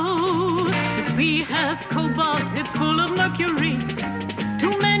go. The sea has cobalt, it's full of mercury.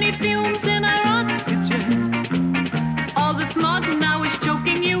 Too many fumes in our oxygen. All the smog now is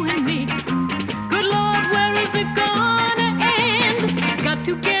choking you and me. Good Lord, where is it gonna end? Got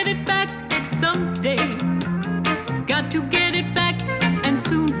to get it back someday. Got to get it back and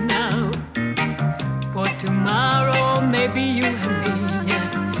soon now. For tomorrow, maybe you and me,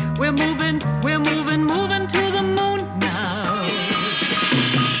 yeah. We're moving to the moon now.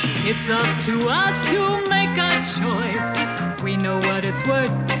 It's up to us to make a choice. We know what it's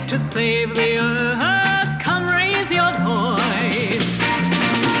worth to save the earth. Come raise your voice.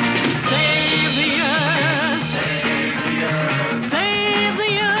 Save the earth. Save the earth. Save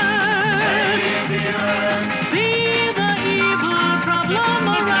the earth. Save the earth. See the evil problem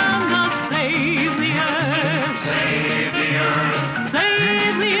around us. Save the earth. Save the earth.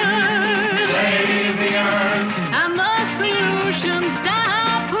 Save the earth. Save the earth. And the solution,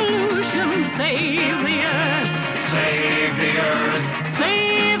 stop pollution. Save the earth. Save the earth.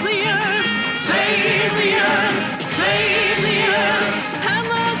 Save the earth. Save the earth. Save the earth. And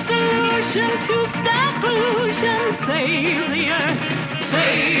the solution to stop pollution. Save the earth.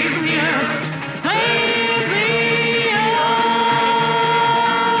 Save the earth. Save the earth.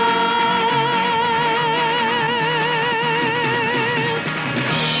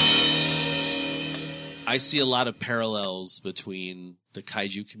 I see a lot of parallels between the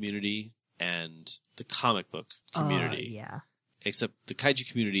kaiju community and the comic book community. Yeah. Except the kaiju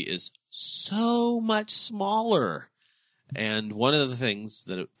community is so much smaller. And one of the things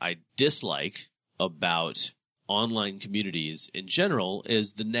that I dislike about online communities in general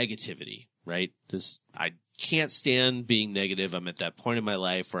is the negativity, right? I can't stand being negative. I'm at that point in my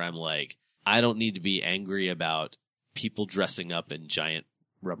life where I'm like, I don't need to be angry about people dressing up in giant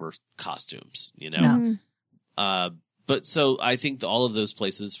rubber costumes, No. But so I think all of those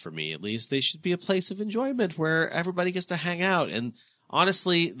places, for me at least, they should be a place of enjoyment where everybody gets to hang out. And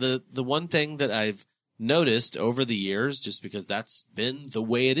honestly, the one thing that I've noticed over the years, just because that's been the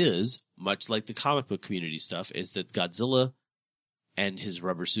way it is, much like the comic book community stuff, is that Godzilla and his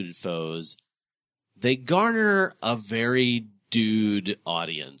rubber-suited foes, they garner a very dude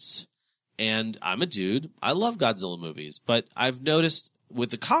audience. And I'm a dude. I love Godzilla movies, but I've noticed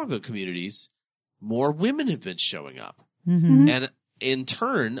with the comic book communities, more women have been showing up. Mm-hmm. And in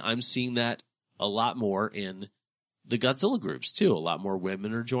turn, I'm seeing that a lot more in the Godzilla groups too. A lot more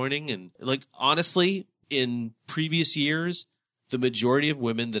women are joining. And like, honestly, in previous years, the majority of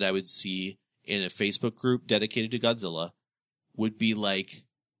women that I would see in a Facebook group dedicated to Godzilla would be like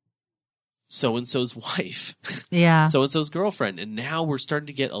so-and-so's wife. Yeah. So-and-so's girlfriend. And now we're starting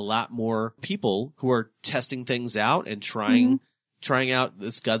to get a lot more people who are testing things out and trying out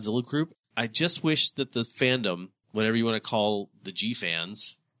this Godzilla group. I just wish that the fandom, whatever you want to call the G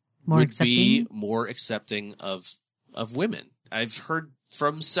fans, would be more accepting of women. I've heard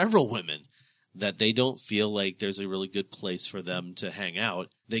from several women that they don't feel like there's a really good place for them to hang out.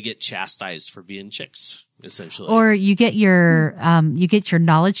 They get chastised for being chicks, essentially. Or you get your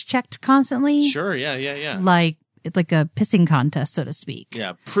knowledge checked constantly. Sure, yeah. Like, it's like a pissing contest, so to speak.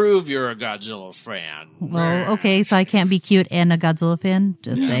 Yeah, prove you're a Godzilla fan. Well, okay, so I can't be cute and a Godzilla fan?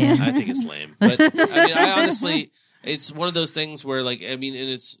 Just saying. I think it's lame. But, I mean, I honestly, it's one of those things where, like, I mean, and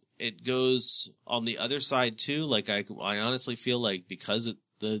it goes on the other side, too. Like, I honestly feel like because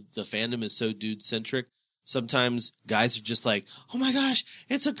the fandom is so dude-centric, sometimes guys are just like, oh my gosh,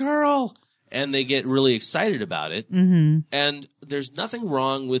 it's a girl! And they get really excited about it. Mm-hmm. And there's nothing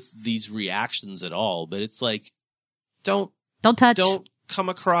wrong with these reactions at all, but it's like, don't touch. Don't come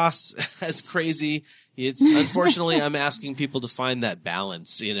across as crazy. It's unfortunately, I'm asking people to find that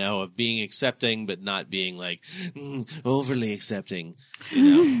balance, of being accepting, but not being like overly accepting,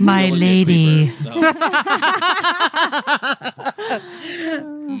 My lady.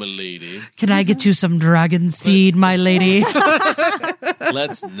 My lady. Can I get you some dragon seed, my lady?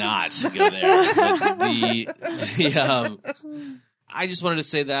 Let's not go there. But I just wanted to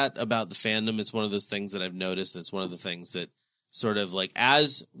say that about the fandom. It's one of those things that I've noticed. It's one of the things that sort of like,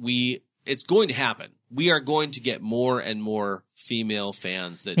 it's going to happen. We are going to get more and more female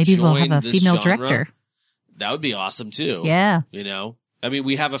fans that Maybe join we'll have a this female genre. director. That would be awesome too. Yeah. I mean,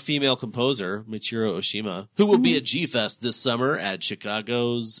 we have a female composer, Michiru Oshima, who will be at G-Fest this summer at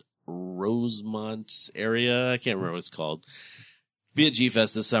Chicago's Rosemont area. I can't remember what it's called. Be at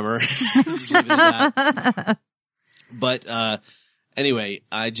G-Fest this summer. Just leave it at that. But, anyway,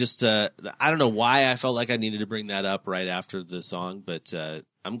 I just, I don't know why I felt like I needed to bring that up right after the song, but,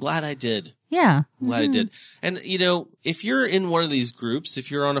 I'm glad I did. Yeah. I'm glad I did. And, if you're in one of these groups, if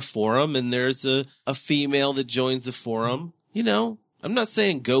you're on a forum and there's a female that joins the forum, I'm not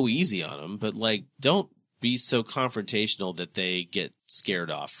saying go easy on them, but like, don't be so confrontational that they get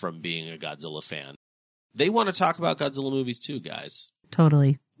scared off from being a Godzilla fan. They want to talk about Godzilla movies too, guys.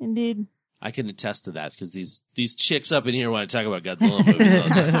 Totally. Indeed. I can attest to that because these chicks up in here want to talk about Godzilla movies all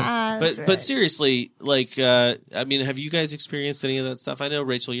the time. But seriously, like, I mean, have you guys experienced any of that stuff? I know,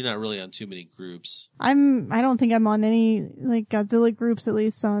 Rachel, you're not really on too many groups. I don't think I'm on any like Godzilla groups, at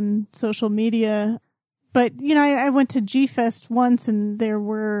least on social media. But, I went to G-Fest once and there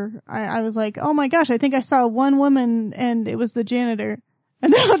were, I was like, oh my gosh, I think I saw one woman and it was the janitor.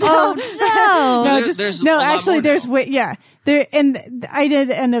 And There, and I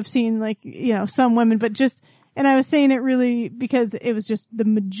did end up seeing like, some women, but and I was saying it really because it was just the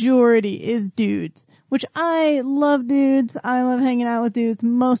majority is dudes, which I love dudes. I love hanging out with dudes.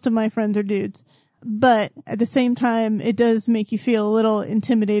 Most of my friends are dudes. But at the same time, it does make you feel a little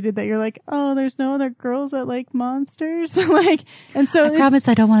intimidated that you're like, oh, there's no other girls that like monsters. And so I promise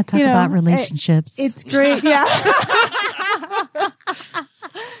I don't want to talk about relationships. It's great. Yeah.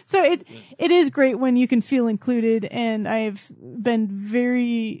 So it is great when you can feel included. And I've been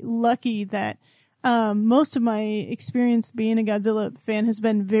very lucky that, most of my experience being a Godzilla fan has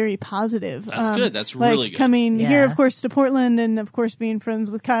been very positive. That's good. That's really good. Coming here, of course, to Portland and of course being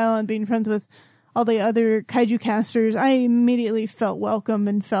friends with Kyle and being friends with all the other kaiju casters, I immediately felt welcome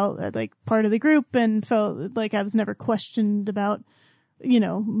and felt like part of the group and felt like I was never questioned about,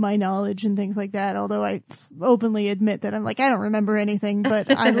 my knowledge and things like that. Although I openly admit that I'm like, I don't remember anything, but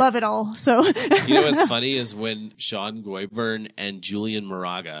I love it all. So, what's funny is when Sean Goyburn and Julian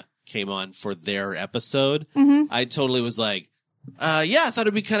Moraga came on for their episode, I totally was like, I thought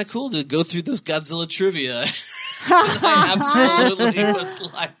it'd be kind of cool to go through this Godzilla trivia. I absolutely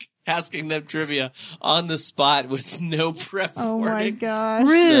was like asking them trivia on the spot with no prep oh for my it. gosh.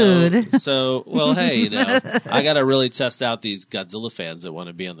 Rude. So, well, hey, I got to really test out these Godzilla fans that want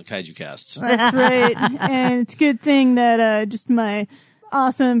to be on the Kaiju Cast. That's right. And it's a good thing that just my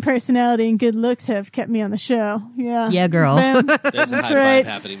awesome personality and good looks have kept me on the show. Yeah. Yeah, girl. Boom. There's a That's high right.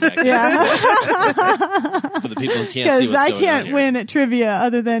 five happening back there. Yeah. For the people who can't see Because what's I going on can't here. win at trivia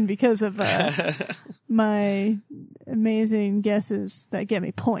other than because of my amazing guesses that get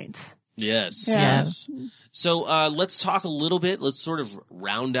me points. Yes, Yeah. yes. So let's talk a little bit. Let's sort of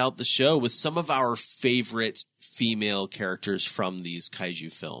round out the show with some of our favorite female characters from these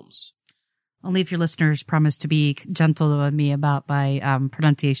kaiju films. Only if your listeners promise to be gentle with me about my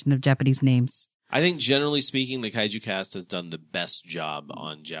pronunciation of Japanese names. I think generally speaking, the Kaiju Cast has done the best job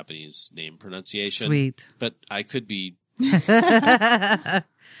on Japanese name pronunciation. Sweet. But I could be... I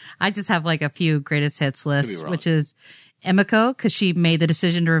just have like a few greatest hits lists, wrong. which is Emiko, because she made the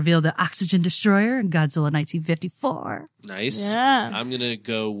decision to reveal the oxygen destroyer in Godzilla 1954. Nice. Yeah. I'm going to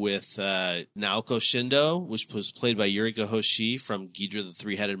go with Naoko Shindo, which was played by Yuriko Hoshi from Ghidorah the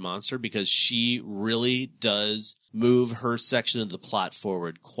Three-Headed Monster, because she really does move her section of the plot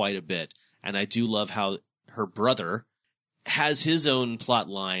forward quite a bit. And I do love how her brother has his own plot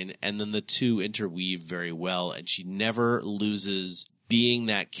line, and then the two interweave very well, and she never loses being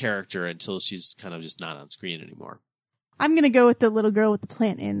that character until she's kind of just not on screen anymore. I'm going to go with the little girl with the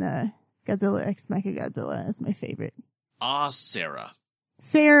plant in Godzilla X Mechagodzilla as my favorite. Sarah.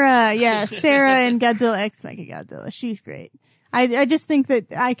 Sarah, yeah, Sarah in Godzilla X Mechagodzilla. She's great. I just think that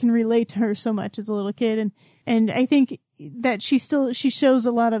I can relate to her so much as a little kid, and I think that she shows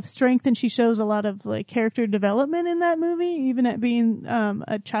a lot of strength and she shows a lot of like character development in that movie, even at being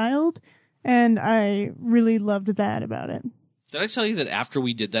a child, and I really loved that about it. Did I tell you that after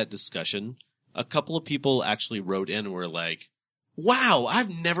we did that discussion, a couple of people actually wrote in and were like, wow, I've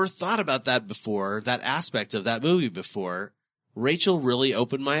never thought about that before, that aspect of that movie before. Rachel really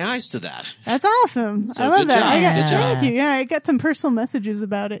opened my eyes to that. That's awesome. So I love good that. job. Good job. Thank you. Yeah, I got some personal messages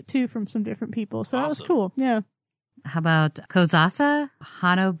about it too from some different people, so that was Awesome. cool. Yeah. How about Kozasa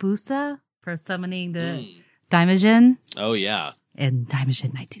Hanabusa for summoning the Daimajin Oh, yeah. in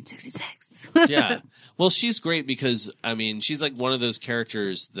Daimajin 1966? Yeah. Well, she's great because, I mean, she's like one of those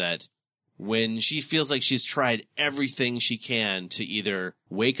characters that when she feels like she's tried everything she can to either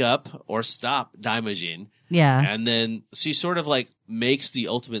wake up or stop Daimajin, Yeah. and then she sort of like makes the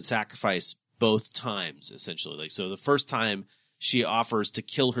ultimate sacrifice both times, essentially. Like, so the first time she offers to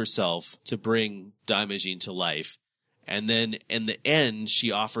kill herself to bring Daimajin to life. And then in the end,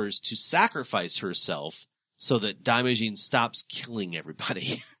 she offers to sacrifice herself so that Daimajin stops killing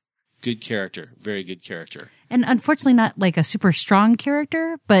everybody. Good character. Very good character. And unfortunately not like a super strong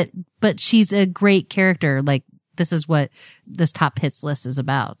character, but she's a great character. Like, this is what this top hits list is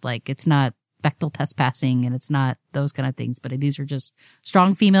about. Like, it's not Bechdel test passing and it's not those kind of things, but these are just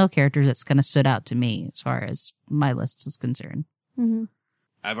strong female characters that's kind of stood out to me as far as my list is concerned. Mm-hmm.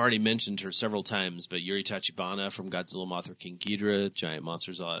 I've already mentioned her several times, but Yuri Tachibana from Godzilla, Mothra, King Ghidorah, Giant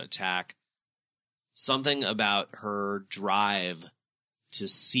Monsters All Out Attack. Something about her drive to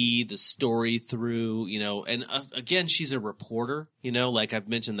see the story through, you know, and again, she's a reporter, you know, like I've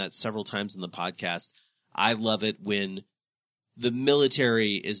mentioned that several times in the podcast. I love it when the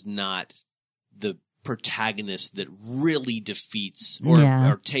military is not the protagonist that really defeats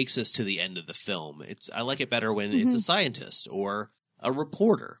or takes us to the end of the film. I like it better when it's a scientist or a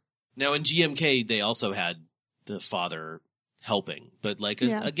reporter. Now in GMK, they also had the father helping, but like,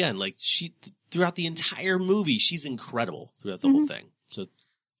 again, like she, throughout the entire movie, she's incredible throughout the whole thing. So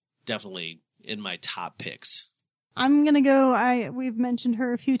definitely in my top picks. I'm gonna go. We've mentioned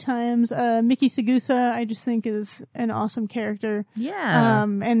her a few times. Miki Sagusa, I just think is an awesome character. Yeah.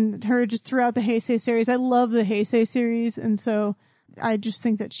 And her just throughout the Heisei series. I love the Heisei series, and so I just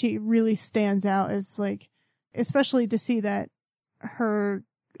think that she really stands out as like, especially to see that her,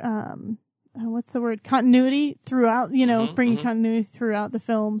 what's the word? Continuity throughout, you know, bringing continuity throughout the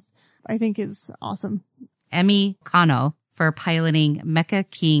films, I think is awesome. Emi Kano for piloting Mecha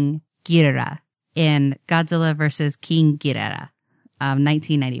King Ghidorah in Godzilla vs. King Ghidorah,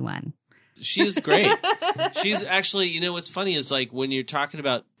 1991. She is great. She's actually, you know, what's funny is like when you're talking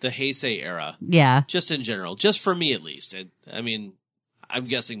about the Heisei era, Yeah. just in general, just for me at least. And I mean, I'm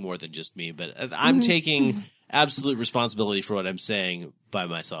guessing more than just me, but I'm taking absolute responsibility for what I'm saying by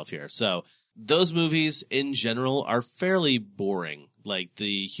myself here. So those movies in general are fairly boring. Like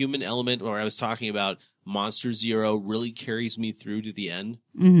the human element, where I was talking about Monster Zero, really carries me through to the end.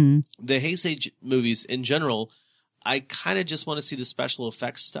 Mm-hmm. The Heisei movies in general, I kind of just want to see the special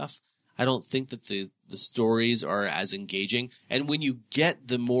effects stuff. I don't think that the stories are as engaging. And when you get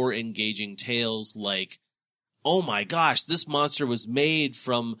the more engaging tales like, oh my gosh, this monster was made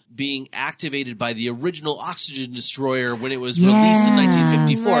from being activated by the original oxygen destroyer when it was released in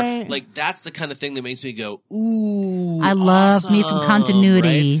 1954. Right. Like, that's the kind of thing that makes me go, ooh, I love me some awesome,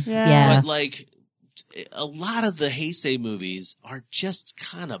 continuity. right? Yeah. But like a lot of the Heisei movies are just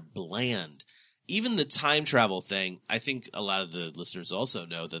kind of bland. Even the time travel thing, I think a lot of the listeners also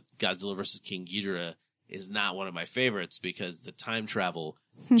know that Godzilla vs. King Ghidorah is not one of my favorites because the time travel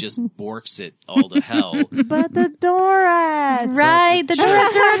just borks it all to hell. But the Doras. Right. The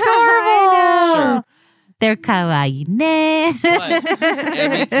Doras are adorable. Sure. They're kawaii ne. But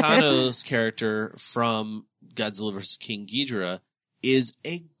Emi Kano's character from Godzilla vs. King Ghidorah is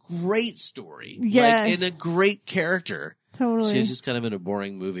a great story. Yes. Like, and a great character. Totally. She's just kind of in a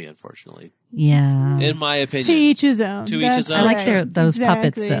boring movie, unfortunately. Yeah. In my opinion. To each his own. To each his That's own. I like right. those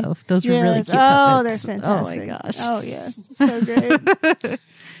puppets, Exactly. though. Those were really Yes. cute Oh, puppets. they're fantastic. Oh, my gosh. Oh, yes. So great.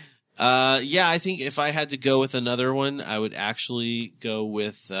 Yeah, I think if I had to go with another one, I would actually go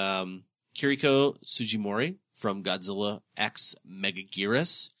with Kiriko Sugimori from Godzilla X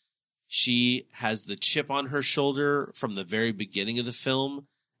Megaguirus. She has the chip on her shoulder from the very beginning of the film,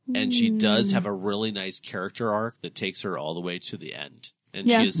 and she does have a really nice character arc that takes her all the way to the end. And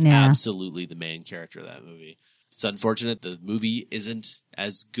Yeah. she is Yeah. absolutely the main character of that movie. It's unfortunate the movie isn't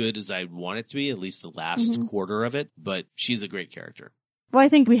as good as I'd want it to be, at least the last quarter of it, but she's a great character. Well, I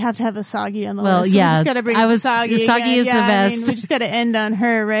think we have to have Asagi on the Well, list. So yeah, we just got to bring Asagi. Asagi again. is the I mean, best. we just got to end on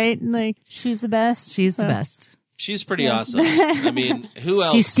her, right? Like, she's the best. She's the So- best. She's pretty awesome. I mean, who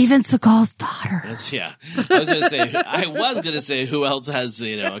else? She's Steven Seagal's daughter. Yeah. I was going to say who else has,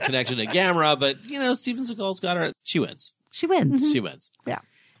 a connection to Gamera, but, Steven Seagal's got her. She wins. She wins. She wins. Yeah.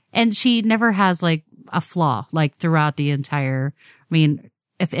 And she never has like a flaw, like throughout the entire, I mean,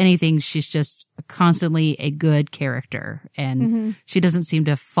 if anything, she's just constantly a good character and she doesn't seem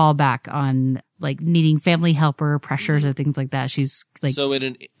to fall back on like needing family help or pressures or things like that. She's like, So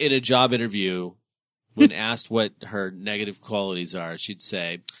in a job interview, when asked what her negative qualities are, she'd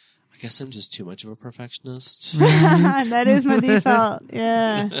say, I guess I'm just too much of a perfectionist. That is my default.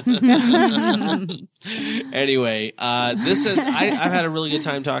 Yeah. Anyway, I've had a really good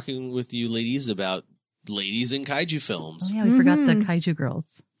time talking with you ladies about ladies in kaiju films. oh yeah, we forgot the Kaiju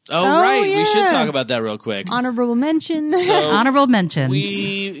Girls. Oh, Oh, right. We should yeah. talk about that real quick. Honorable mention. So Honorable mentions.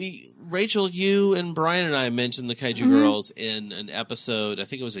 Rachel, you and Brian and I mentioned the Kaiju Girls in an episode. I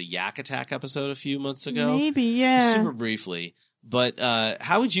think it was a Yak Attack episode a few months ago. Maybe, yeah. Super briefly. But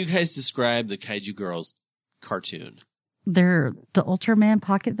how would you guys describe the Kaiju Girls cartoon? They're the Ultraman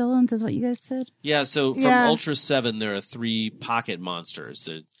pocket villains, is what you guys said? Yeah, so from Yeah. Ultra 7, there are 3 pocket monsters.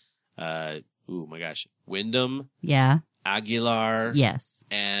 Oh my gosh. Wyndham, Yeah. Aguilar, Yes.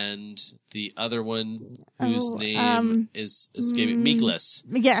 and the other one whose Oh, name is escaping, Meekless.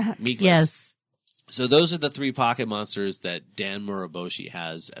 Yeah. Meekless. Yes. So those are the 3 pocket monsters that Dan Muraboshi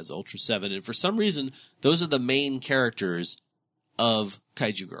has as Ultra 7. And for some reason, those are the main characters of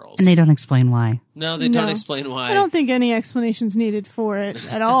Kaiju Girls. And they don't explain why. No, they don't explain why. I don't think any explanation's needed for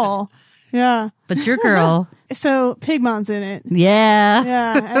it at all. Yeah. But your girl, So Pigmon's in it. yeah.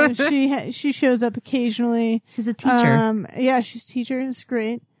 Yeah. And she shows up occasionally. She's a teacher. Yeah, she's a teacher. It's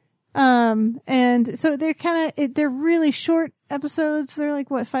great. And so they're really short episodes. They're like,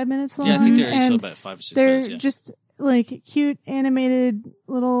 5 minutes long? Yeah, I think they're And actually about 5 or 6 they're minutes. Yeah. just like cute animated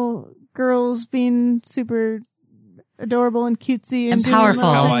little girls being super adorable and cutesy and And doing powerful.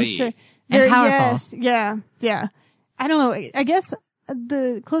 little things. Kawaii. They're- And powerful. Yes, yeah. I don't know. I guess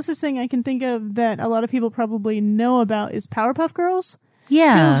the closest thing I can think of that a lot of people probably know about is Powerpuff Girls.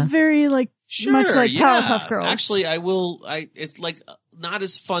 Yeah. Feels very much like Powerpuff Girls. Actually, it's like not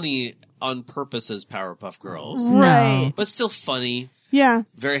as funny on purpose as Powerpuff Girls, Right. but still funny. Yeah.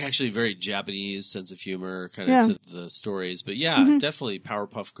 Very Japanese sense of humor kind Yeah. of to the stories. But yeah, definitely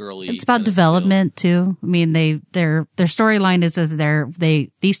Powerpuff Girly. It's about kind of development too. I mean, their storyline is that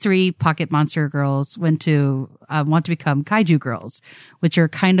these 3 pocket monster girls want to become kaiju girls, which are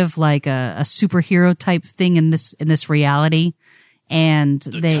kind of like a superhero type thing in this reality. And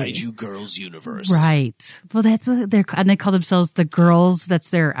feel. The they Kaiju Girls universe. right. Well, and they call themselves the girls. That's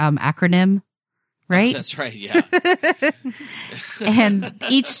their acronym. Right? That's right, yeah. And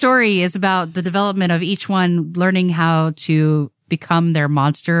each story is about the development of each one learning how to become their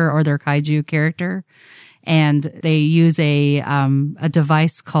monster or their kaiju character. And they use a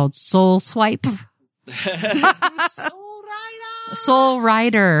device called Soul Swipe. Soul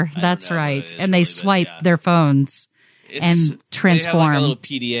Rider. That's know what right. it is And they really, but swipe yeah. their phones. And transform. They have like a little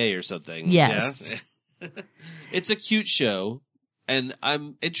PDA or something. Yes. Yeah? It's a cute show. And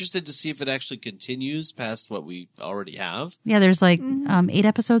I'm interested to see if it actually continues past what we already have. Yeah, there's like 8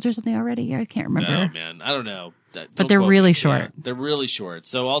 episodes or something already. I can't remember. Oh, man. I don't know. But they're really short. They're really short.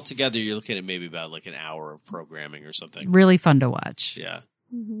 So altogether, you're looking at maybe about like an hour of programming or something. Really fun to watch. Yeah.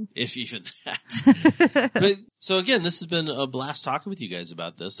 if even that. But, so again, this has been a blast talking with you guys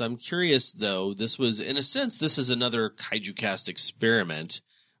about this. I'm curious, though. This was, in a sense, this is another Kaiju Cast experiment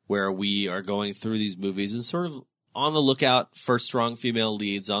where we are going through these movies and sort of on the lookout for strong female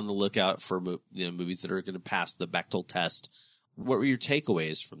leads, on the lookout for movies that are going to pass the Bechdel test. What were your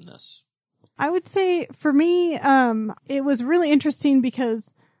takeaways from this? I would say for me, it was really interesting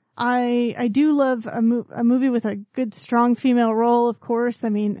because I do love a movie with a good, strong female role, of course. I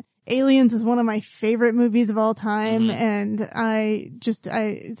mean, Aliens is one of my favorite movies of all time. And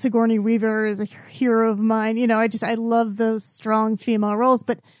Sigourney Weaver is a hero of mine. You know, I love those strong female roles.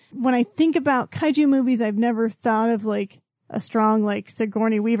 But when I think about kaiju movies, I've never thought of like a strong, like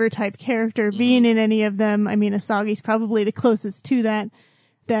Sigourney Weaver type character being in any of them. I mean, Asagi's probably the closest to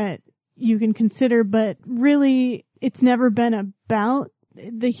that you can consider, but really it's never been about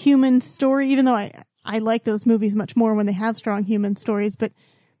the human story, even though I like those movies much more when they have strong human stories, but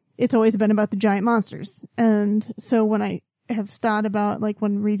it's always been about the giant monsters. And so when I have thought about, like,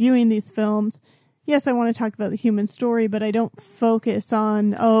 when reviewing these films, yes, I want to talk about the human story, but I don't focus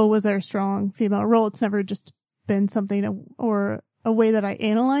on, was there a strong female role? It's never just been something or a way that I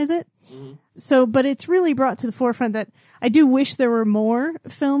analyze it. So, but it's really brought to the forefront that I do wish there were more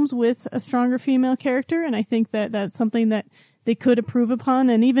films with a stronger female character. And I think that that's something that they could improve upon.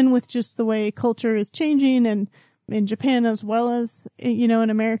 And even with just the way culture is changing and in Japan as well as, you know, in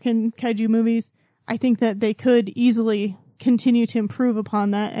American kaiju movies, I think that they could easily continue to improve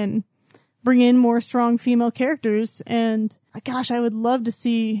upon that and bring in more strong female characters. And gosh, I would love to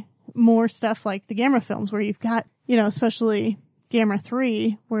see more stuff like the Gamera films where you've got, you know, especially Gamera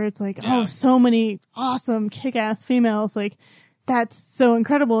 3, where it's like, so many awesome kick-ass females. Like, that's so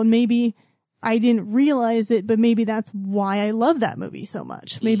incredible. And maybe I didn't realize it, but maybe that's why I love that movie so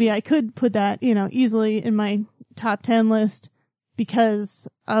much. Maybe I could put that, you know, easily in my top 10 list because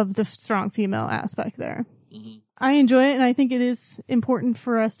of the strong female aspect there. I enjoy it, and I think it is important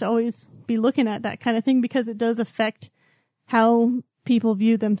for us to always be looking at that kind of thing because it does affect how people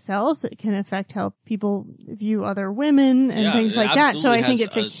view themselves. It can affect how people view other women and things like that. So I think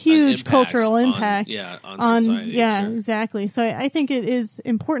it's a huge cultural impact on society. Yeah, sure. Exactly. So I think it is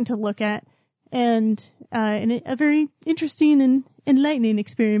important to look at and a very interesting and enlightening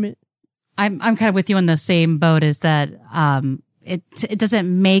experiment. I'm kind of with you on the same boat as that. It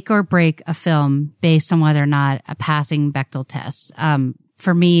doesn't make or break a film based on whether or not a passing Bechdel test.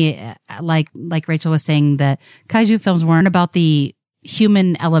 For me, like Rachel was saying, that kaiju films weren't about the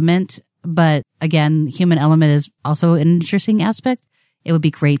human element, but again, human element is also an interesting aspect. It would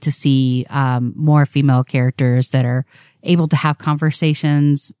be great to see more female characters that are able to have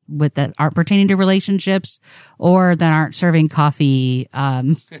conversations that aren't pertaining to relationships or that aren't serving coffee.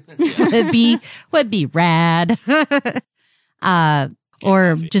 would be rad.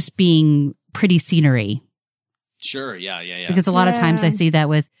 Or just being pretty scenery. Sure, yeah. Because a lot of times I see that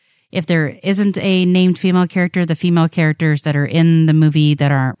if there isn't a named female character, the female characters that are in the movie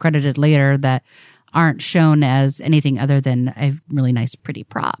that aren't credited later that aren't shown as anything other than a really nice, pretty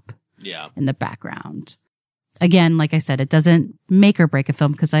prop in the background. Again, like I said, it doesn't make or break a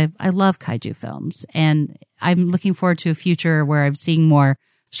film because I love kaiju films. And I'm looking forward to a future where I'm seeing more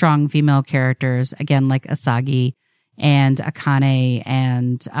strong female characters, again, like Asagi and Akane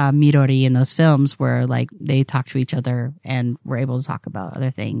and Midori in those films where like they talk to each other and we're able to talk about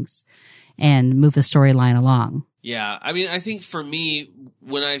other things and move the storyline along. Yeah. I mean, I think for me,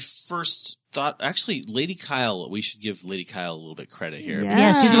 when I first thought, actually, Lady Kyle, we should give Lady Kyle a little bit credit here.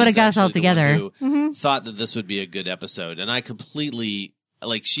 Yeah, she's the one who got us all together. Who thought that this would be a good episode. And I completely,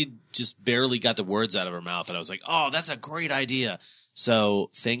 like, she just barely got the words out of her mouth. And I was like, oh, that's a great idea.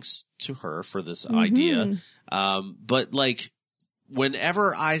 So thanks to her for this idea. But like,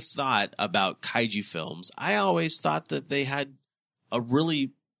 whenever I thought about kaiju films, I always thought that they had a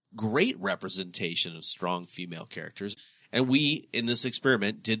really great representation of strong female characters. And we, in this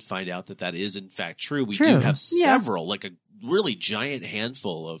experiment, did find out that is in fact true. We do have several, like a really giant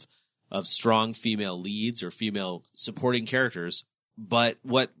handful of strong female leads or female supporting characters. But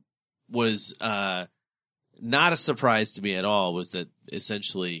what was, not a surprise to me at all was that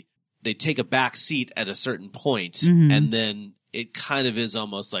essentially they take a back seat at a certain point, and then it kind of is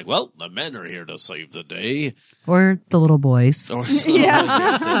almost like, well, the men are here to save the day. Or the little boys.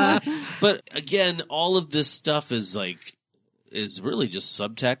 But again, all of this stuff is really just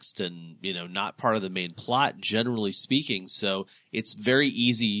subtext and, you know, not part of the main plot, generally speaking. So it's very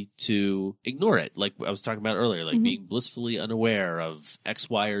easy to ignore it. Like I was talking about earlier, like being blissfully unaware of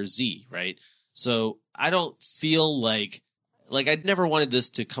X, Y, or Z, right? So I don't feel like like, I never wanted this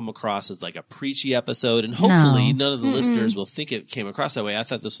to come across as like a preachy episode, and hopefully none of the listeners will think it came across that way. I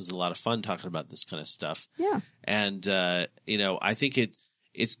thought this was a lot of fun talking about this kind of stuff. Yeah. And, I think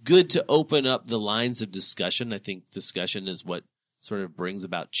it's good to open up the lines of discussion. I think discussion is what sort of brings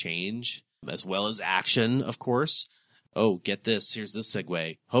about change, as well as action, of course. Oh, get this. Here's this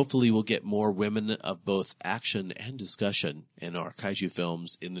segue. Hopefully we'll get more women of both action and discussion in our kaiju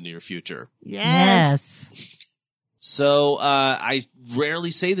films in the near future. Yes. So, I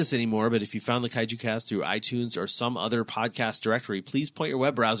rarely say this anymore, but if you found the Kaiju Cast through iTunes or some other podcast directory, please point your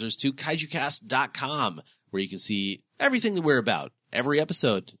web browsers to kaijucast.com, where you can see everything that we're about. Every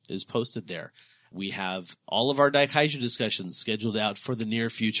episode is posted there. We have all of our Daikaiju discussions scheduled out for the near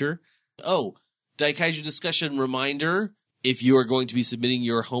future. Oh, Daikaiju discussion reminder. If you are going to be submitting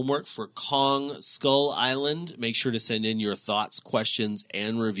your homework for Kong Skull Island, make sure to send in your thoughts, questions,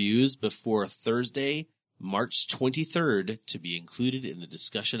 and reviews before Thursday, March 23rd, to be included in the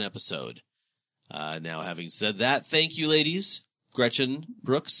discussion episode. Now, having said that, thank you, ladies, Gretchen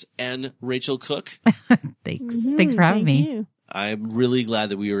Brooks and Rachel Cook. Thanks. Thanks for having me. You. I'm really glad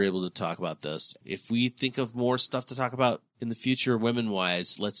that we were able to talk about this. If we think of more stuff to talk about in the future,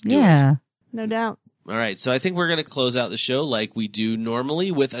 women-wise, let's do it. No doubt. All right, so I think we're going to close out the show like we do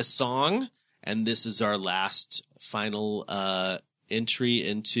normally with a song, and this is our last final entry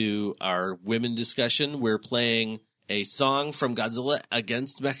into our women discussion. We're playing a song from Godzilla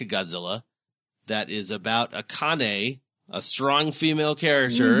Against Mechagodzilla that is about Akane, a strong female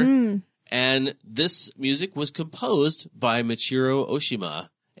character, and this music was composed by Michiru Oshima,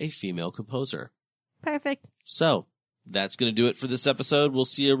 a female composer. Perfect. So, that's going to do it for this episode. We'll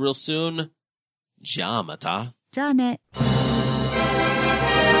see you real soon. Jamata. Done it.